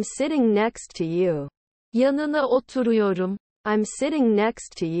 I'm sitting next to you. Yanına oturuyorum. I'm sitting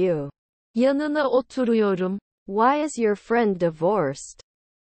next to you. Yanına oturuyorum. Why is your friend divorced?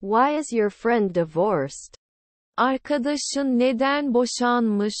 Why is your friend divorced? Arkadaşın neden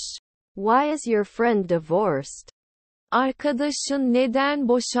boşanmış? Why is your friend divorced? Arkadaşın neden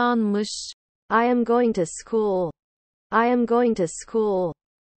boşanmış? I am going to school. I am going to school.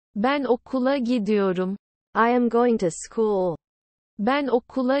 Ben okula gidiyorum. I am going to school. Ben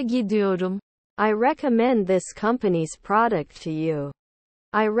okula gidiyorum. I recommend this company's product to you.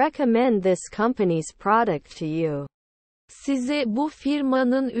 I recommend this company's product to you. Size bu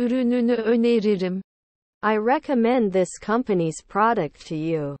firmanın ürününü öneririm. I recommend this company's product to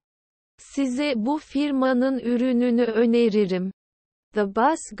you. Size bu firmanın ürününü öneririm. The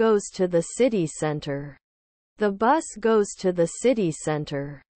bus goes to the city center. The bus goes to the city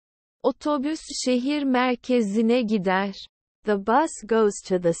center. Otobüs şehir merkezine gider. The bus goes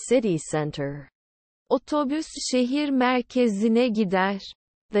to the city center. Otobüs şehir merkezine gider.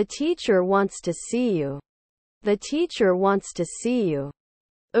 The teacher wants to see you. The teacher wants to see you.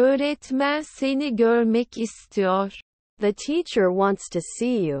 Öğretmen seni görmek istiyor. The teacher wants to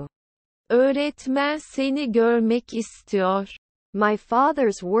see you. Öğretmen seni görmek istiyor. My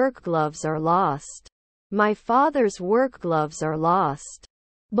father's work gloves are lost. My father's work gloves are lost.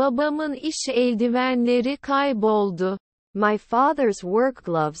 Babamın iş eldivenleri kayboldu. My father's work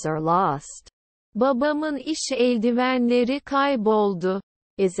gloves are lost. Babamın iş eldivenleri kayboldu.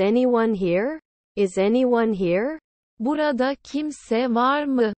 Is anyone here? Is anyone here? Burada kimse var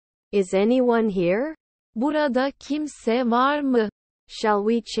mı? Is anyone here? Burada kimse var mı? Shall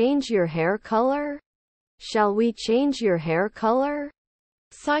we change your hair color? Shall we change your hair color?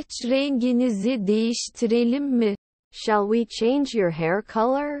 Saç renginizi değiştirelim mi? Shall we change your hair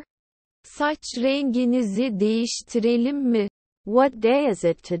color? Saç renginizi değiştirelim mi? What day is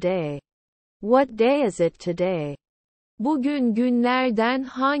it today? What day is it today? Bugün günlerden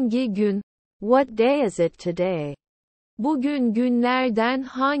hangi gün? What day is it today? Bugün günlerden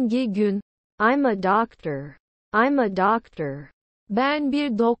hangi gün? I'm a doctor. I'm a doctor. Ben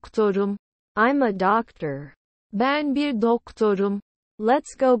bir doktorum. I'm a doctor. Ben bir doktorum.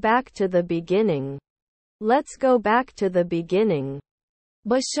 Let's go back to the beginning. Let's go back to the beginning.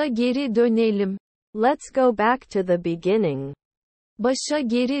 Başa geri dönelim. Let's go back to the beginning. Başa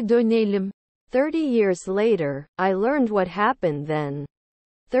geri dönelim. 30 years later, I learned what happened then.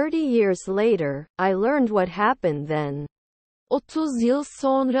 30 years later, I learned what happened then. 30 yıl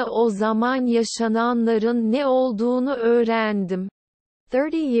sonra o zaman yaşananların ne olduğunu öğrendim.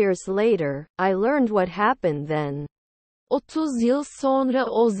 30 years later, I learned what happened then. 30 yıl sonra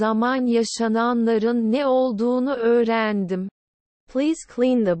o zaman yaşananların ne olduğunu öğrendim. Please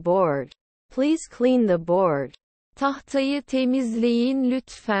clean the board. Please clean the board. Tahtayı temizleyin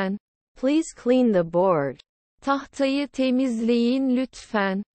lütfen. Please clean the board. Tahtayı temizleyin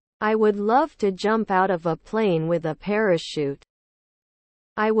lütfen. I would love to jump out of a plane with a parachute.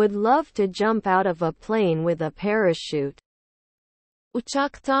 I would love to jump out of a plane with a parachute.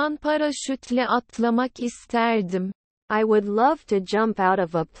 Uçaktan paraşütle atlamak isterdim. I would love to jump out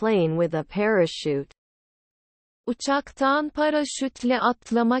of a plane with a parachute. Uçaktan paraşütle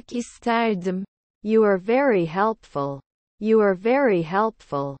atlamak isterdim. You are very helpful. You are very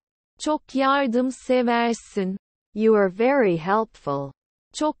helpful. Çok yardımseversin. You are very helpful.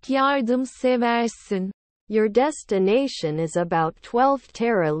 Çok yardımseversin. Your destination is about 12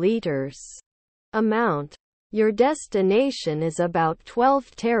 tera-liters. Amount. Your destination is about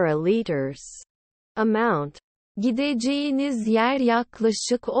 12 tera-liters. Amount. Gideceğiniz yer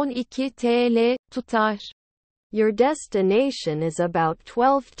yaklaşık 12 TL tutar. Your destination is about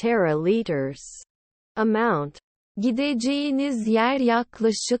 12 tera-liters. Amount. Gideceğiniz yer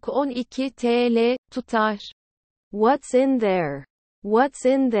yaklaşık 12 TL tutar. What's in there? What's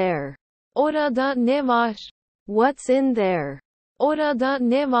in there? Orada ne var? What's in there? Orada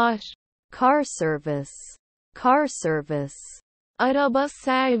ne var? Car service. Car service. Araba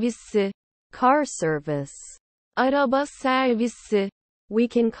servisi. Car service. Araba servisi. We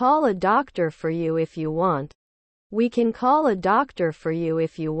can call a doctor for you if you want. We can call a doctor for you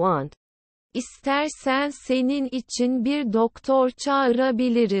if you want. İstersen senin için bir doktor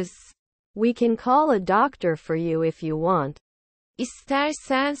çağırabiliriz. We can call a doctor for you if you want.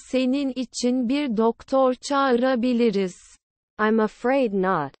 İstersen senin için bir doktor çağırabiliriz. I'm afraid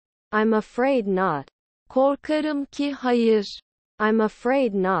not. I'm afraid not. Korkarım ki hayır. I'm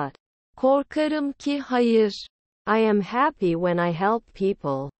afraid not. Korkarım ki hayır. I am happy when I help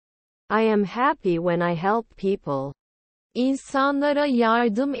people. I am happy when I help people. İnsanlara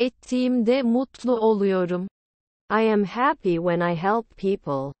yardım ettiğimde mutlu oluyorum. I am happy when I help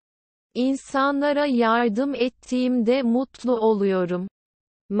people. İnsanlara yardım ettiğimde mutlu oluyorum.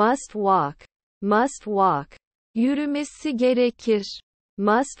 Must walk. Must walk. Yürümesi gerekir.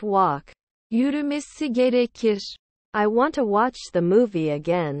 Must walk. Yürümesi gerekir. I want to watch the movie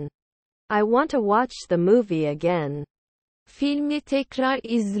again. I want to watch the movie again. Filmi tekrar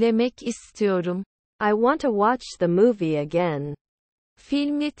izlemek istiyorum. I want to watch the movie again.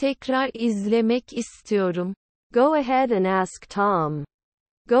 Filmi tekrar izlemek istiyorum. Go ahead and ask Tom.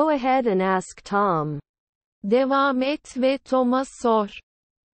 Go ahead and ask Tom. Devam et ve Tom'a sor.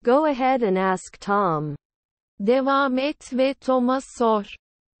 Go ahead and ask Tom. Devam et ve Tom'a sor.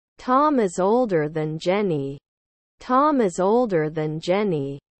 Tom is older than Jenny. Tom is older than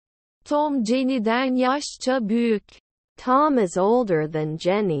Jenny. Tom Jenny'den yaşça büyük. Tom is older than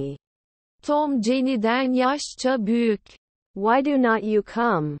Jenny. Tom Jenny'den yaşça büyük. Why do not you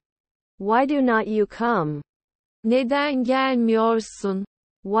come? Why do not you come? Neden gelmiyorsun?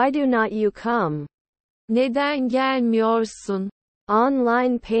 Why do not you come? Neden gelmiyorsun?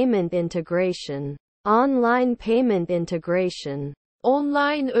 Online payment integration. Online payment integration.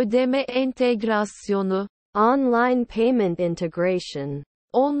 Online ödeme entegrasyonu. Online payment integration.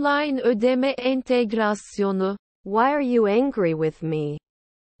 Online ödeme entegrasyonu. Why are you angry with me?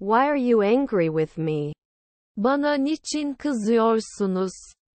 Why are you angry with me? Bana niçin kızıyorsunuz?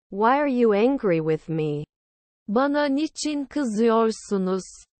 Why are you angry with me? Bana niçin kızıyorsunuz?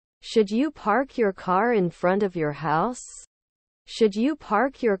 Should you park your car in front of your house? Should you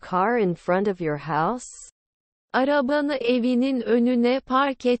park your car in front of your house? Arabanı evinin önüne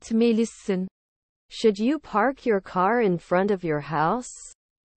park etmelisin. Should you park your car in front of your house?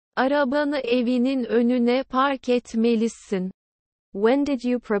 Arabanı evinin önüne park etmelisin. When did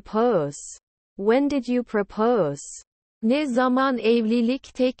you propose? When did you propose? Ne zaman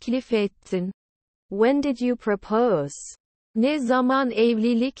evlilik teklif ettin? When did you propose? Ne zaman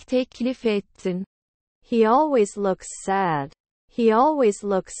evlilik teklif ettin? He always looks sad. He always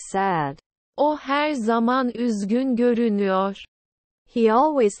looks sad. O her zaman üzgün görünüyor. He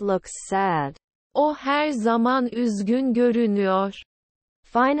always looks sad. O her zaman üzgün görünüyor.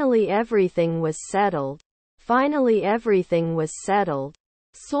 Finally everything was settled. Finally everything was settled.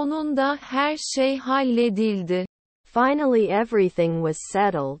 Sonunda her şey halledildi. Finally everything was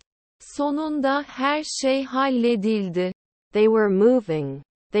settled. Sonunda her şey halledildi. They were moving.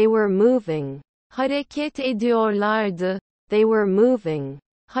 They were moving. Hareket ediyorlardı. They were moving.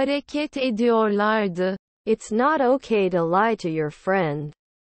 Hareket ediyorlardı. It's not okay to lie to your friend.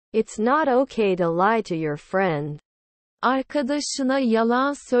 It's not okay to lie to your friend. Arkadaşına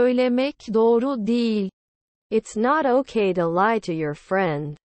yalan söylemek doğru değil. It's not okay to lie to your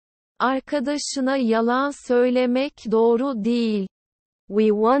friend. Arkadaşına yalan söylemek doğru değil. We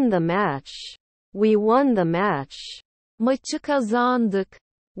won the match. We won the match. Maçı kazandık.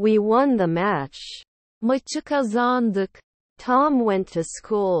 We won the match. Maçı kazandık. Tom went to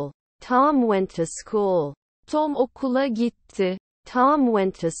school. Tom went to school. Tom okula gitti. Tom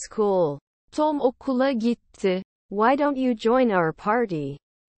went to school. Tom okula gitti. Why don't you join our party?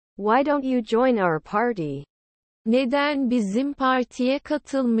 Why don't you join our party? Neden bizim partiye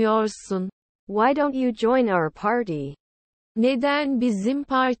katılmıyorsun? Why don't you join our party? Neden bizim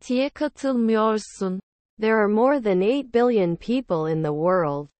partiye katılmıyorsun? There are more than 8 billion people in the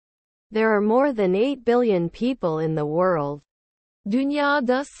world. There are more than 8 billion people in the world.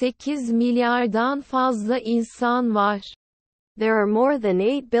 Dünyada 8 milyardan fazla insan var. There are more than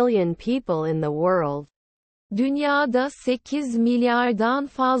 8 billion people in the world. Dünyada 8 milyardan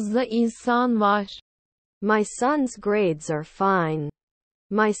fazla insan var. My son's grades are fine.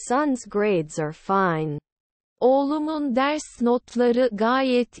 My son's grades are fine. Oğlumun ders notları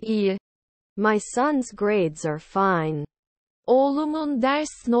gayet iyi. My son's grades are fine. Oğlumun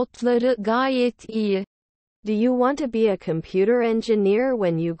ders notları gayet iyi. Do you want to be a computer engineer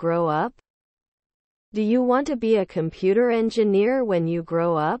when you grow up? Do you want to be a computer engineer when you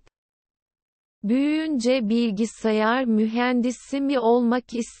grow up? Büyüyünce bilgisayar mühendisi mi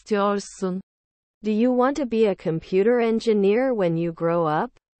olmak istiyorsun? Do you want to be a computer engineer when you grow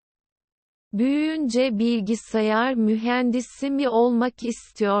up? Büyüyünce bilgisayar mühendisi mi olmak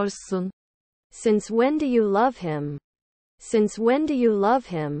istiyorsun? Since when do you love him? Since when do you love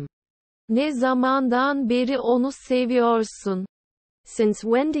him? Ne zamandan beri onu seviyorsun? Since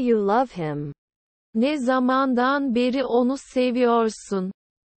when do you love him? Ne zamandan beri onu seviyorsun?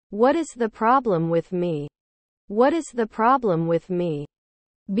 What is the problem with me? What is the problem with me?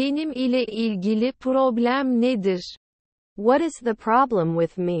 Benim ile ilgili problem nedir? What is the problem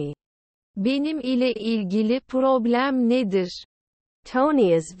with me? Benim ile ilgili problem nedir?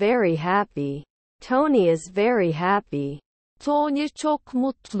 Tony is very happy. Tony is very happy. Tony çok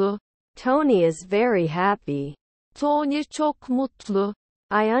mutlu. Tony is very happy. Tony çok mutlu.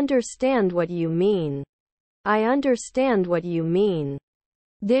 I understand what you mean. I understand what you mean.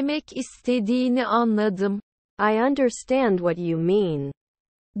 Demek istediğini anladım. I understand what you mean.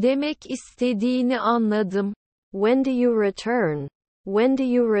 Demek istediğini anladım. When do you return? When do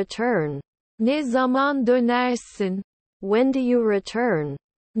you return? Ne zaman dönersin? When do you return?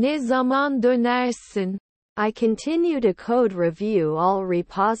 Ne zaman dönersin? I continue to code review all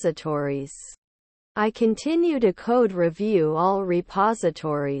repositories. I continue to code review all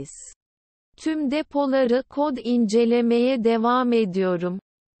repositories. Tüm depoları kod incelemeye devam ediyorum.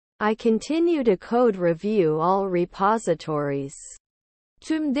 I continue to code review all repositories.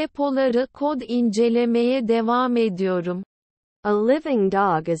 Tüm depoları kod incelemeye devam ediyorum. A living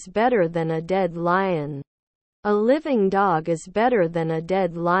dog is better than a dead lion. A living dog is better than a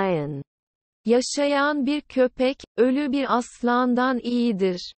dead lion. Yaşayan bir köpek, ölü bir aslandan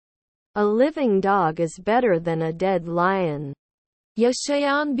iyidir. A living dog is better than a dead lion.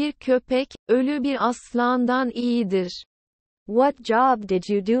 Yaşayan bir köpek, ölü bir aslandan iyidir. What job did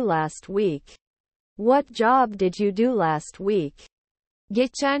you do last week? What job did you do last week?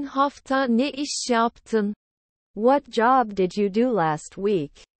 Geçen hafta ne iş yaptın? What job did you do last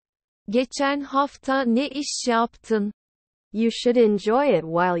week? Geçen hafta ne iş yaptın? You should enjoy it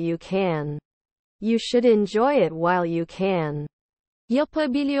while you can. You should enjoy it while you can.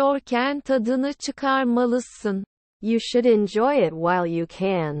 Yapabiliyorken tadını çıkarmalısın. You should enjoy it while you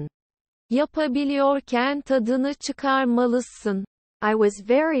can. Yapabiliyorken tadını çıkarmalısın. I was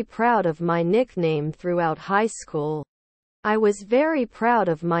very proud of my nickname throughout high school. I was very proud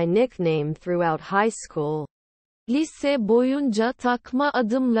of my nickname throughout high school. Lise boyunca takma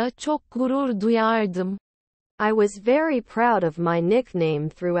adımla çok gurur duyardım. I was very proud of my nickname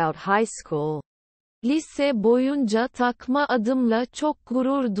throughout high school. Lise boyunca takma adımla çok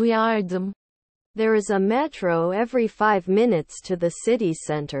gurur duyardım. There is a metro every 5 minutes to the city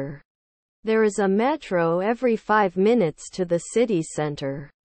center. There is a metro every 5 minutes to the city center.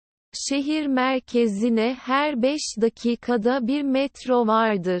 Şehir merkezine her 5 dakikada bir metro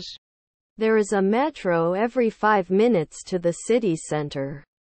vardır. There is a metro every 5 minutes to the city center.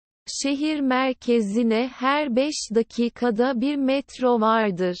 Şehir merkezine her 5 dakikada bir metro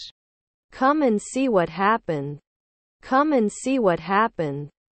vardır. Come and see what happened. Come and see what happened.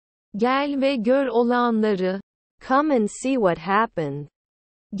 Gel ve gör olanları. Come and see what happened.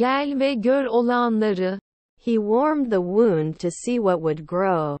 Gel ve gör olanları. He warmed the wound to see what would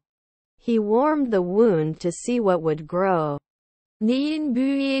grow. He warmed the wound to see what would grow. Neyin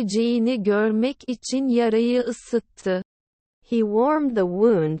büyüyeceğini görmek için yarayı ısıttı. He warmed the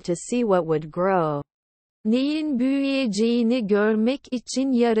wound to see what would grow. Neyin büyüyeceğini görmek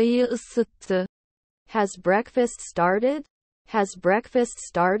için yarayı ısıttı. Has breakfast started? Has breakfast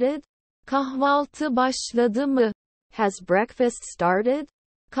started? Kahvaltı başladı mı? Has breakfast started?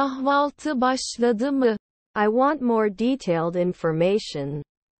 Kahvaltı başladı mı? I want more detailed information.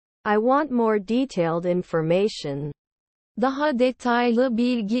 I want more detailed information. Daha detaylı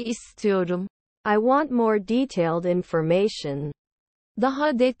bilgi istiyorum. I want more detailed information.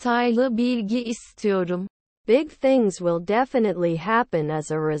 Daha detaylı bilgi istiyorum. Big things will definitely happen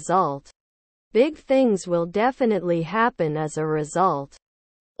as a result. Big things will definitely happen as a result.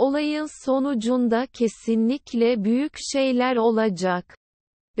 Olayın sonucunda kesinlikle büyük şeyler olacak.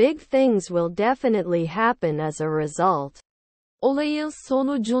 Big things will definitely happen as a result. Olayın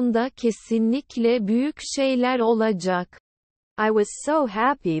sonucunda kesinlikle büyük şeyler olacak. I was so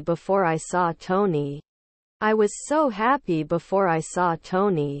happy before I saw Tony. I was so happy before I saw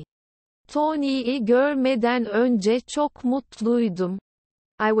Tony. Tony'yi görmeden önce çok mutluydum.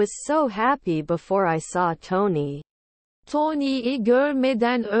 I was so happy before I saw Tony. Tony'yi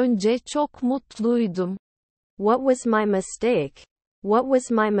görmeden önce çok mutluydum. What was my mistake? What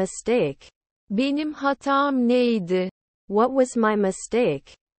was my mistake? Benim hatam neydi? What was my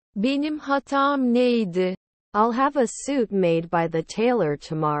mistake? Benim hatam neydi? I'll have a suit made by the tailor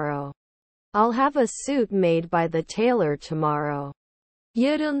tomorrow. I'll have a suit made by the tailor tomorrow.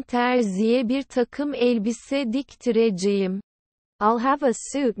 Yarın terziye bir takım elbise diktireceğim. I'll have a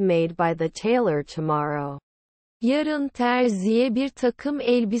suit made by the tailor tomorrow. Yarın terziye bir takım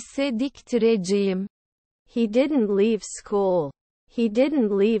elbise diktireceğim. He didn't leave school. He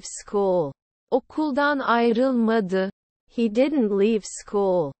didn't leave school. Okuldan ayrılmadı. He didn't leave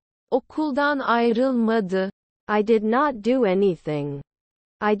school. Okuldan ayrılmadı. I did not do anything.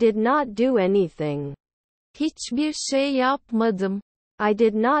 I did not do anything. Hiçbir şey yapmadım. I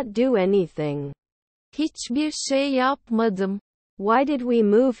did not do anything. Hiçbir şey yapmadım. Why did we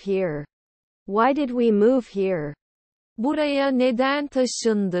move here? Why did we move here? Buraya neden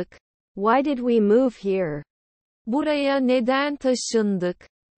taşındık? Why did we move here? Buraya neden taşındık?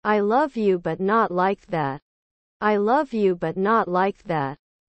 I love you but not like that. I love you but not like that.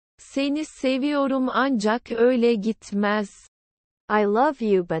 Seni seviyorum ancak öyle gitmez. I love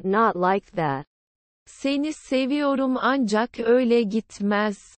you but not like that. Seni seviyorum ancak öyle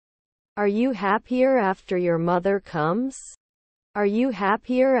gitmez. Are you happier after your mother comes? Are you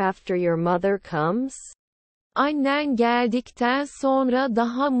happier after your mother comes? Annen geldikten sonra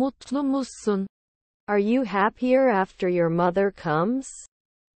daha mutlu musun? Are you happier after your mother comes?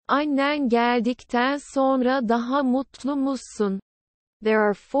 Annen geldikten sonra daha mutlu musun? There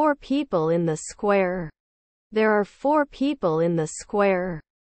are 4 people in the square. There are 4 people in the square.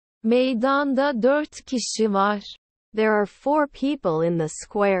 Meydanda 4 kişi var. There are 4 people in the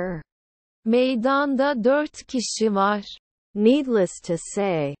square. Meydanda 4 kişi var. Needless to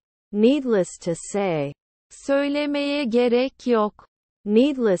say. Needless to say. Söylemeye gerek yok.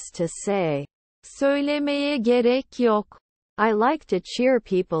 Needless to say. Söylemeye gerek yok. I like to cheer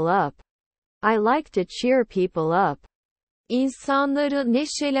people up. I like to cheer people up. İnsanları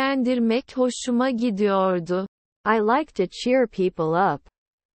neşelendirmek hoşuma gidiyordu. I like to cheer people up.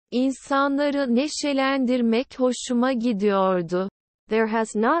 İnsanları neşelendirmek hoşuma gidiyordu. There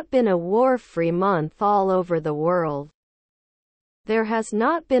has not been a war-free month all over the world. There has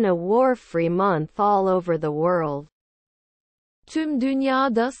not been a war-free month all over the world. Tüm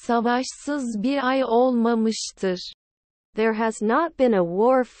dünyada savaşsız bir ay olmamıştır. There has not been a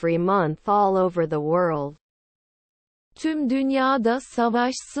war-free month all over the world. Tüm dünyada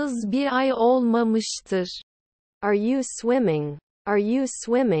savaşsız bir ay olmamıştır. Are you swimming? Are you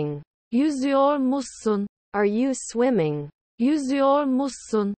swimming? Yüzüyor musun? Are you swimming? Yüzüyor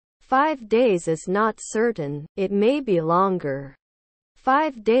musun? 5 days is not certain, it may be longer.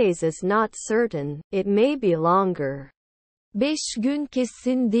 5 days is not certain, it may be longer. 5 gün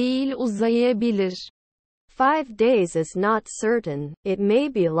kesin değil, uzayabilir. 5 days is not certain, it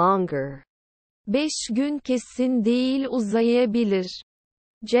may be longer. 5 gün kesin değil, uzayabilir.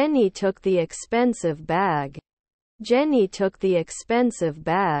 Jenny took the expensive bag. Jenny took the expensive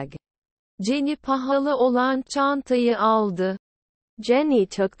bag. Jenny pahalı olan çantayı aldı. Jenny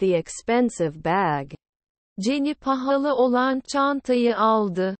took the expensive bag. Jenny pahalı olan çantayı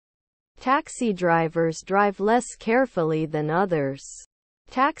aldı. Taxi drivers drive less carefully than others.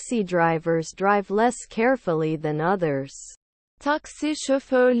 Taxi drivers drive less carefully than others. Taksi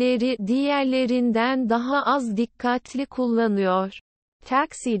şoförleri diğerlerinden daha az dikkatli kullanıyor.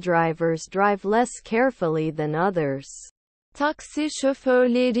 Taxi drivers drive less carefully than others. Taksi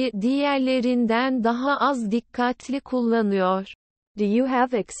şoförleri diğerlerinden daha az dikkatli kullanıyor. Do you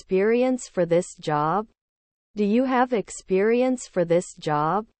have experience for this job? Do you have experience for this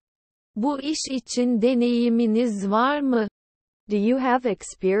job? Bu iş için deneyiminiz var mı? Do you have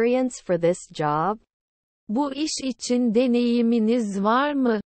experience for this job? Bu iş için deneyiminiz var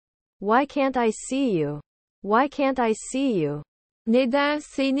mı? Why can't I see you? Why can't I see you? Neden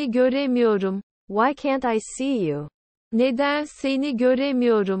seni göremiyorum? Why can't I see you? Neden seni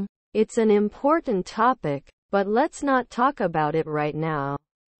göremiyorum? It's an important topic, but let's not talk about it right now.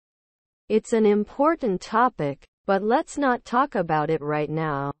 It's an important topic, but let's not talk about it right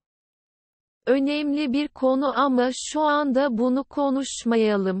now. Önemli bir konu ama şu anda bunu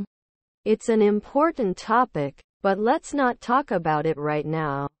konuşmayalım. It's an important topic, but let's not talk about it right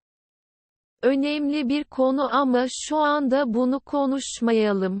now. Önemli bir konu ama şu anda bunu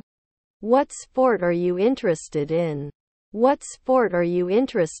konuşmayalım. What sport are you interested in? What sport are you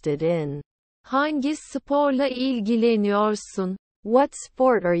interested in? Hangi sporla ilgileniyorsun? What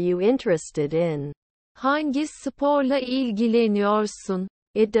sport are you interested in? Hangi sporla ilgileniyorsun?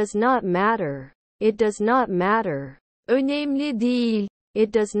 It does not matter. It does not matter. Önemli değil.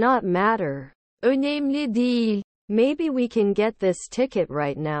 It does not matter. Önemli değil. Maybe we can get this ticket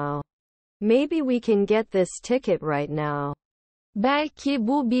right now. Maybe we can get this ticket right now. Belki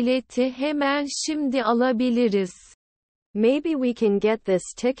bu bileti hemen şimdi alabiliriz. Maybe we can get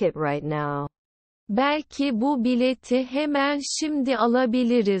this ticket right now. Belki bu bileti hemen şimdi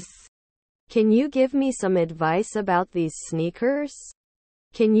alabiliriz. Can you give me some advice about these sneakers?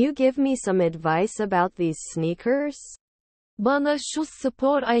 Can you give me some advice about these sneakers? Bana şu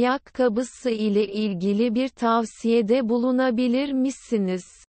spor ayakkabısı ile ilgili bir tavsiyede bulunabilir misiniz?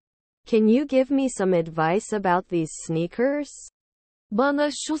 Can you give me some advice about these sneakers? Bana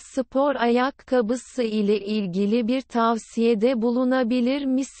şu spor ayakkabısı ile ilgili bir tavsiyede bulunabilir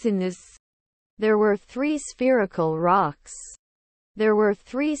misiniz? There were 3 spherical rocks. There were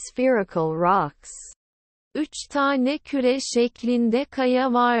 3 spherical rocks. 3 tane küre şeklinde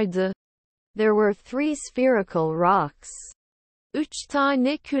kaya vardı. There were 3 spherical rocks. 3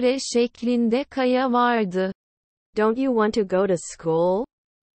 tane küre şeklinde kaya vardı. Don't you want to go to school?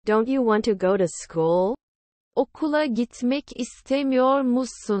 Don't you want to go to school? Okula gitmek istemiyor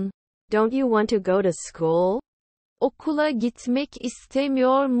musun? Don't you want to go to school? Okula gitmek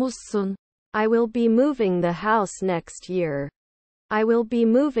istemiyor musun? I will be moving the house next year. I will be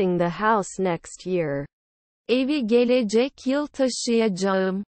moving the house next year. Evi gelecek yıl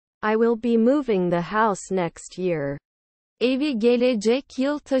taşıyacağım. I will be moving the house next year. Evi gelecek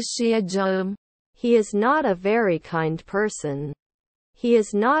yıl taşıyacağım. He is not a very kind person. He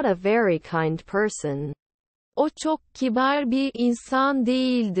is not a very kind person. O çok kibar bir insan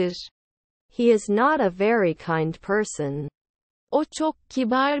değildir. He is not a very kind person. O çok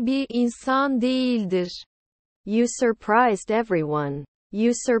kibar bir insan değildir. You surprised everyone.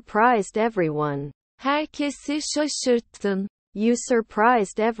 You surprised everyone. Herkesi şaşırttın. You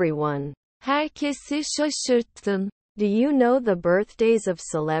surprised everyone. Herkesi şaşırttın. Do you know the birthdays of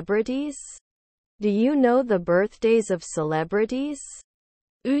celebrities? Do you know the birthdays of celebrities?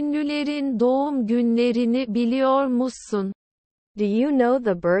 Ünlülerin doğum günlerini biliyor musun? Do you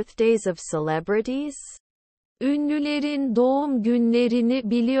know the birthdays of celebrities? Ünlülerin doğum günlerini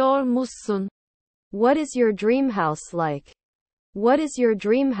biliyor musun? What is your dream house like? What is your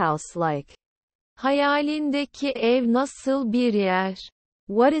dream house like? Hayalindeki ev nasıl bir yer?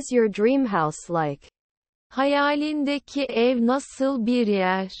 What is your dream house like? Hayalindeki ev nasıl bir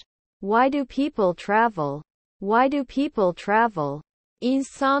yer? Why do people travel? Why do people travel?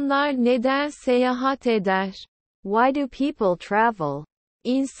 İnsanlar neden seyahat eder? Why do people travel?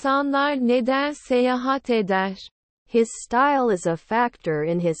 İnsanlar neden seyahat eder? His style is a factor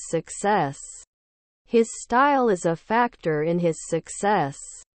in his success. His style is a factor in his success.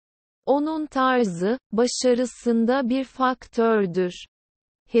 Onun tarzı, başarısında bir faktördür.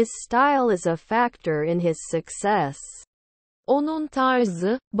 His style is a factor in his success. Onun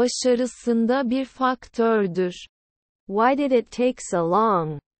tarzı, başarısında bir faktördür. Why did it take so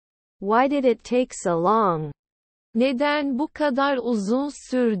long? Why did it take so long? Neden bu kadar uzun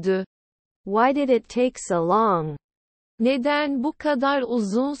sürdü? Why did it take so long? Neden bu kadar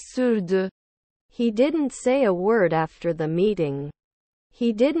uzun sürdü? He didn't say a word after the meeting.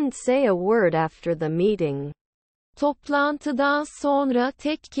 He didn't say a word after the meeting. Toplantıdan sonra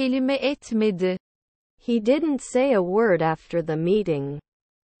tek kelime etmedi. He didn't say a word after the meeting.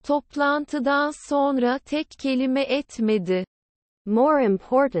 Toplantıdan sonra tek kelime etmedi. More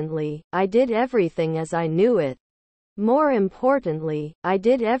importantly, I did everything as I knew it. More importantly, I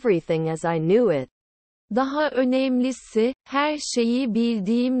did everything as I knew it. Daha önemlisi, her şeyi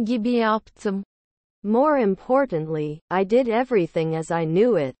bildiğim gibi yaptım. More importantly, I did everything as I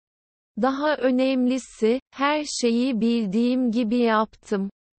knew it. Daha önemlisi, her şeyi bildiğim gibi yaptım.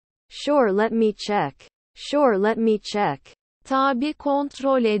 Sure, let me check. Sure, let me check. Tabii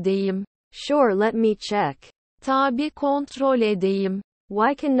kontrol edeyim. Sure, let me check. Tabii kontrol edeyim.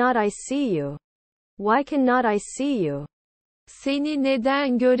 Why cannot I see you? Why cannot I see you? Seni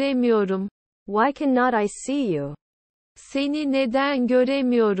neden göremiyorum? Why cannot I see you? Seni neden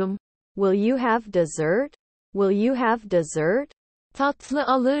göremiyorum? Will you have dessert? Will you have dessert? Tatlı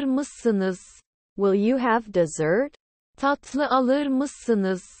alır mısınız? Will you have dessert? Tatlı alır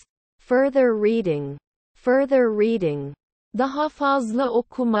mısınız? Further reading. Further reading. Daha fazla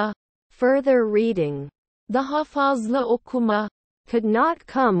okuma. Further reading. Daha fazla okuma. Could not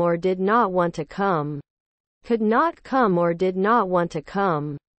come or did not want to come. Could not come or did not want to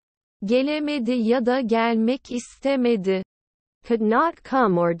come. Gelemedi ya da gelmek istemedi. Could not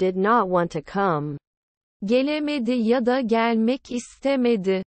come or did not want to come. Gelemedi ya da gelmek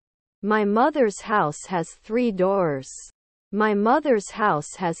istemedi. My mother's house has 3 doors. My mother's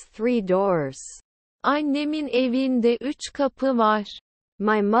house has 3 doors. Annemin evinde 3 kapı var.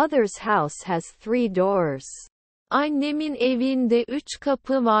 My mother's house has 3 doors. Annemin evinde 3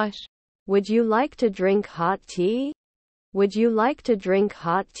 kapı var. Would you like to drink hot tea? Would you like to drink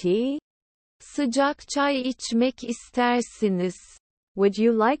hot tea? Sıcak çay içmek istersiniz. Would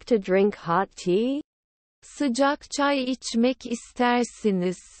you like to drink hot tea? Sıcak çay içmek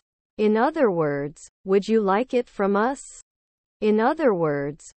istersiniz. In other words, would you like it from us? In other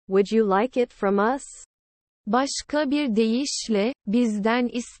words, would you like it from us? Başka bir deyişle, bizden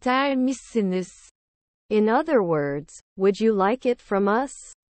ister misiniz? In other words, would you like it from us?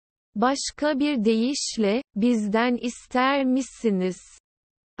 Başka bir deyişle, bizden ister misiniz?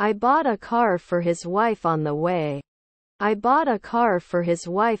 I bought a car for his wife on the way. I bought a car for his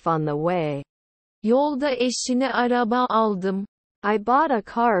wife on the way. Yolda eşine araba aldım. I bought a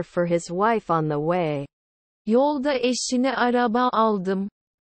car for his wife on the way. Yolda eşine araba aldım.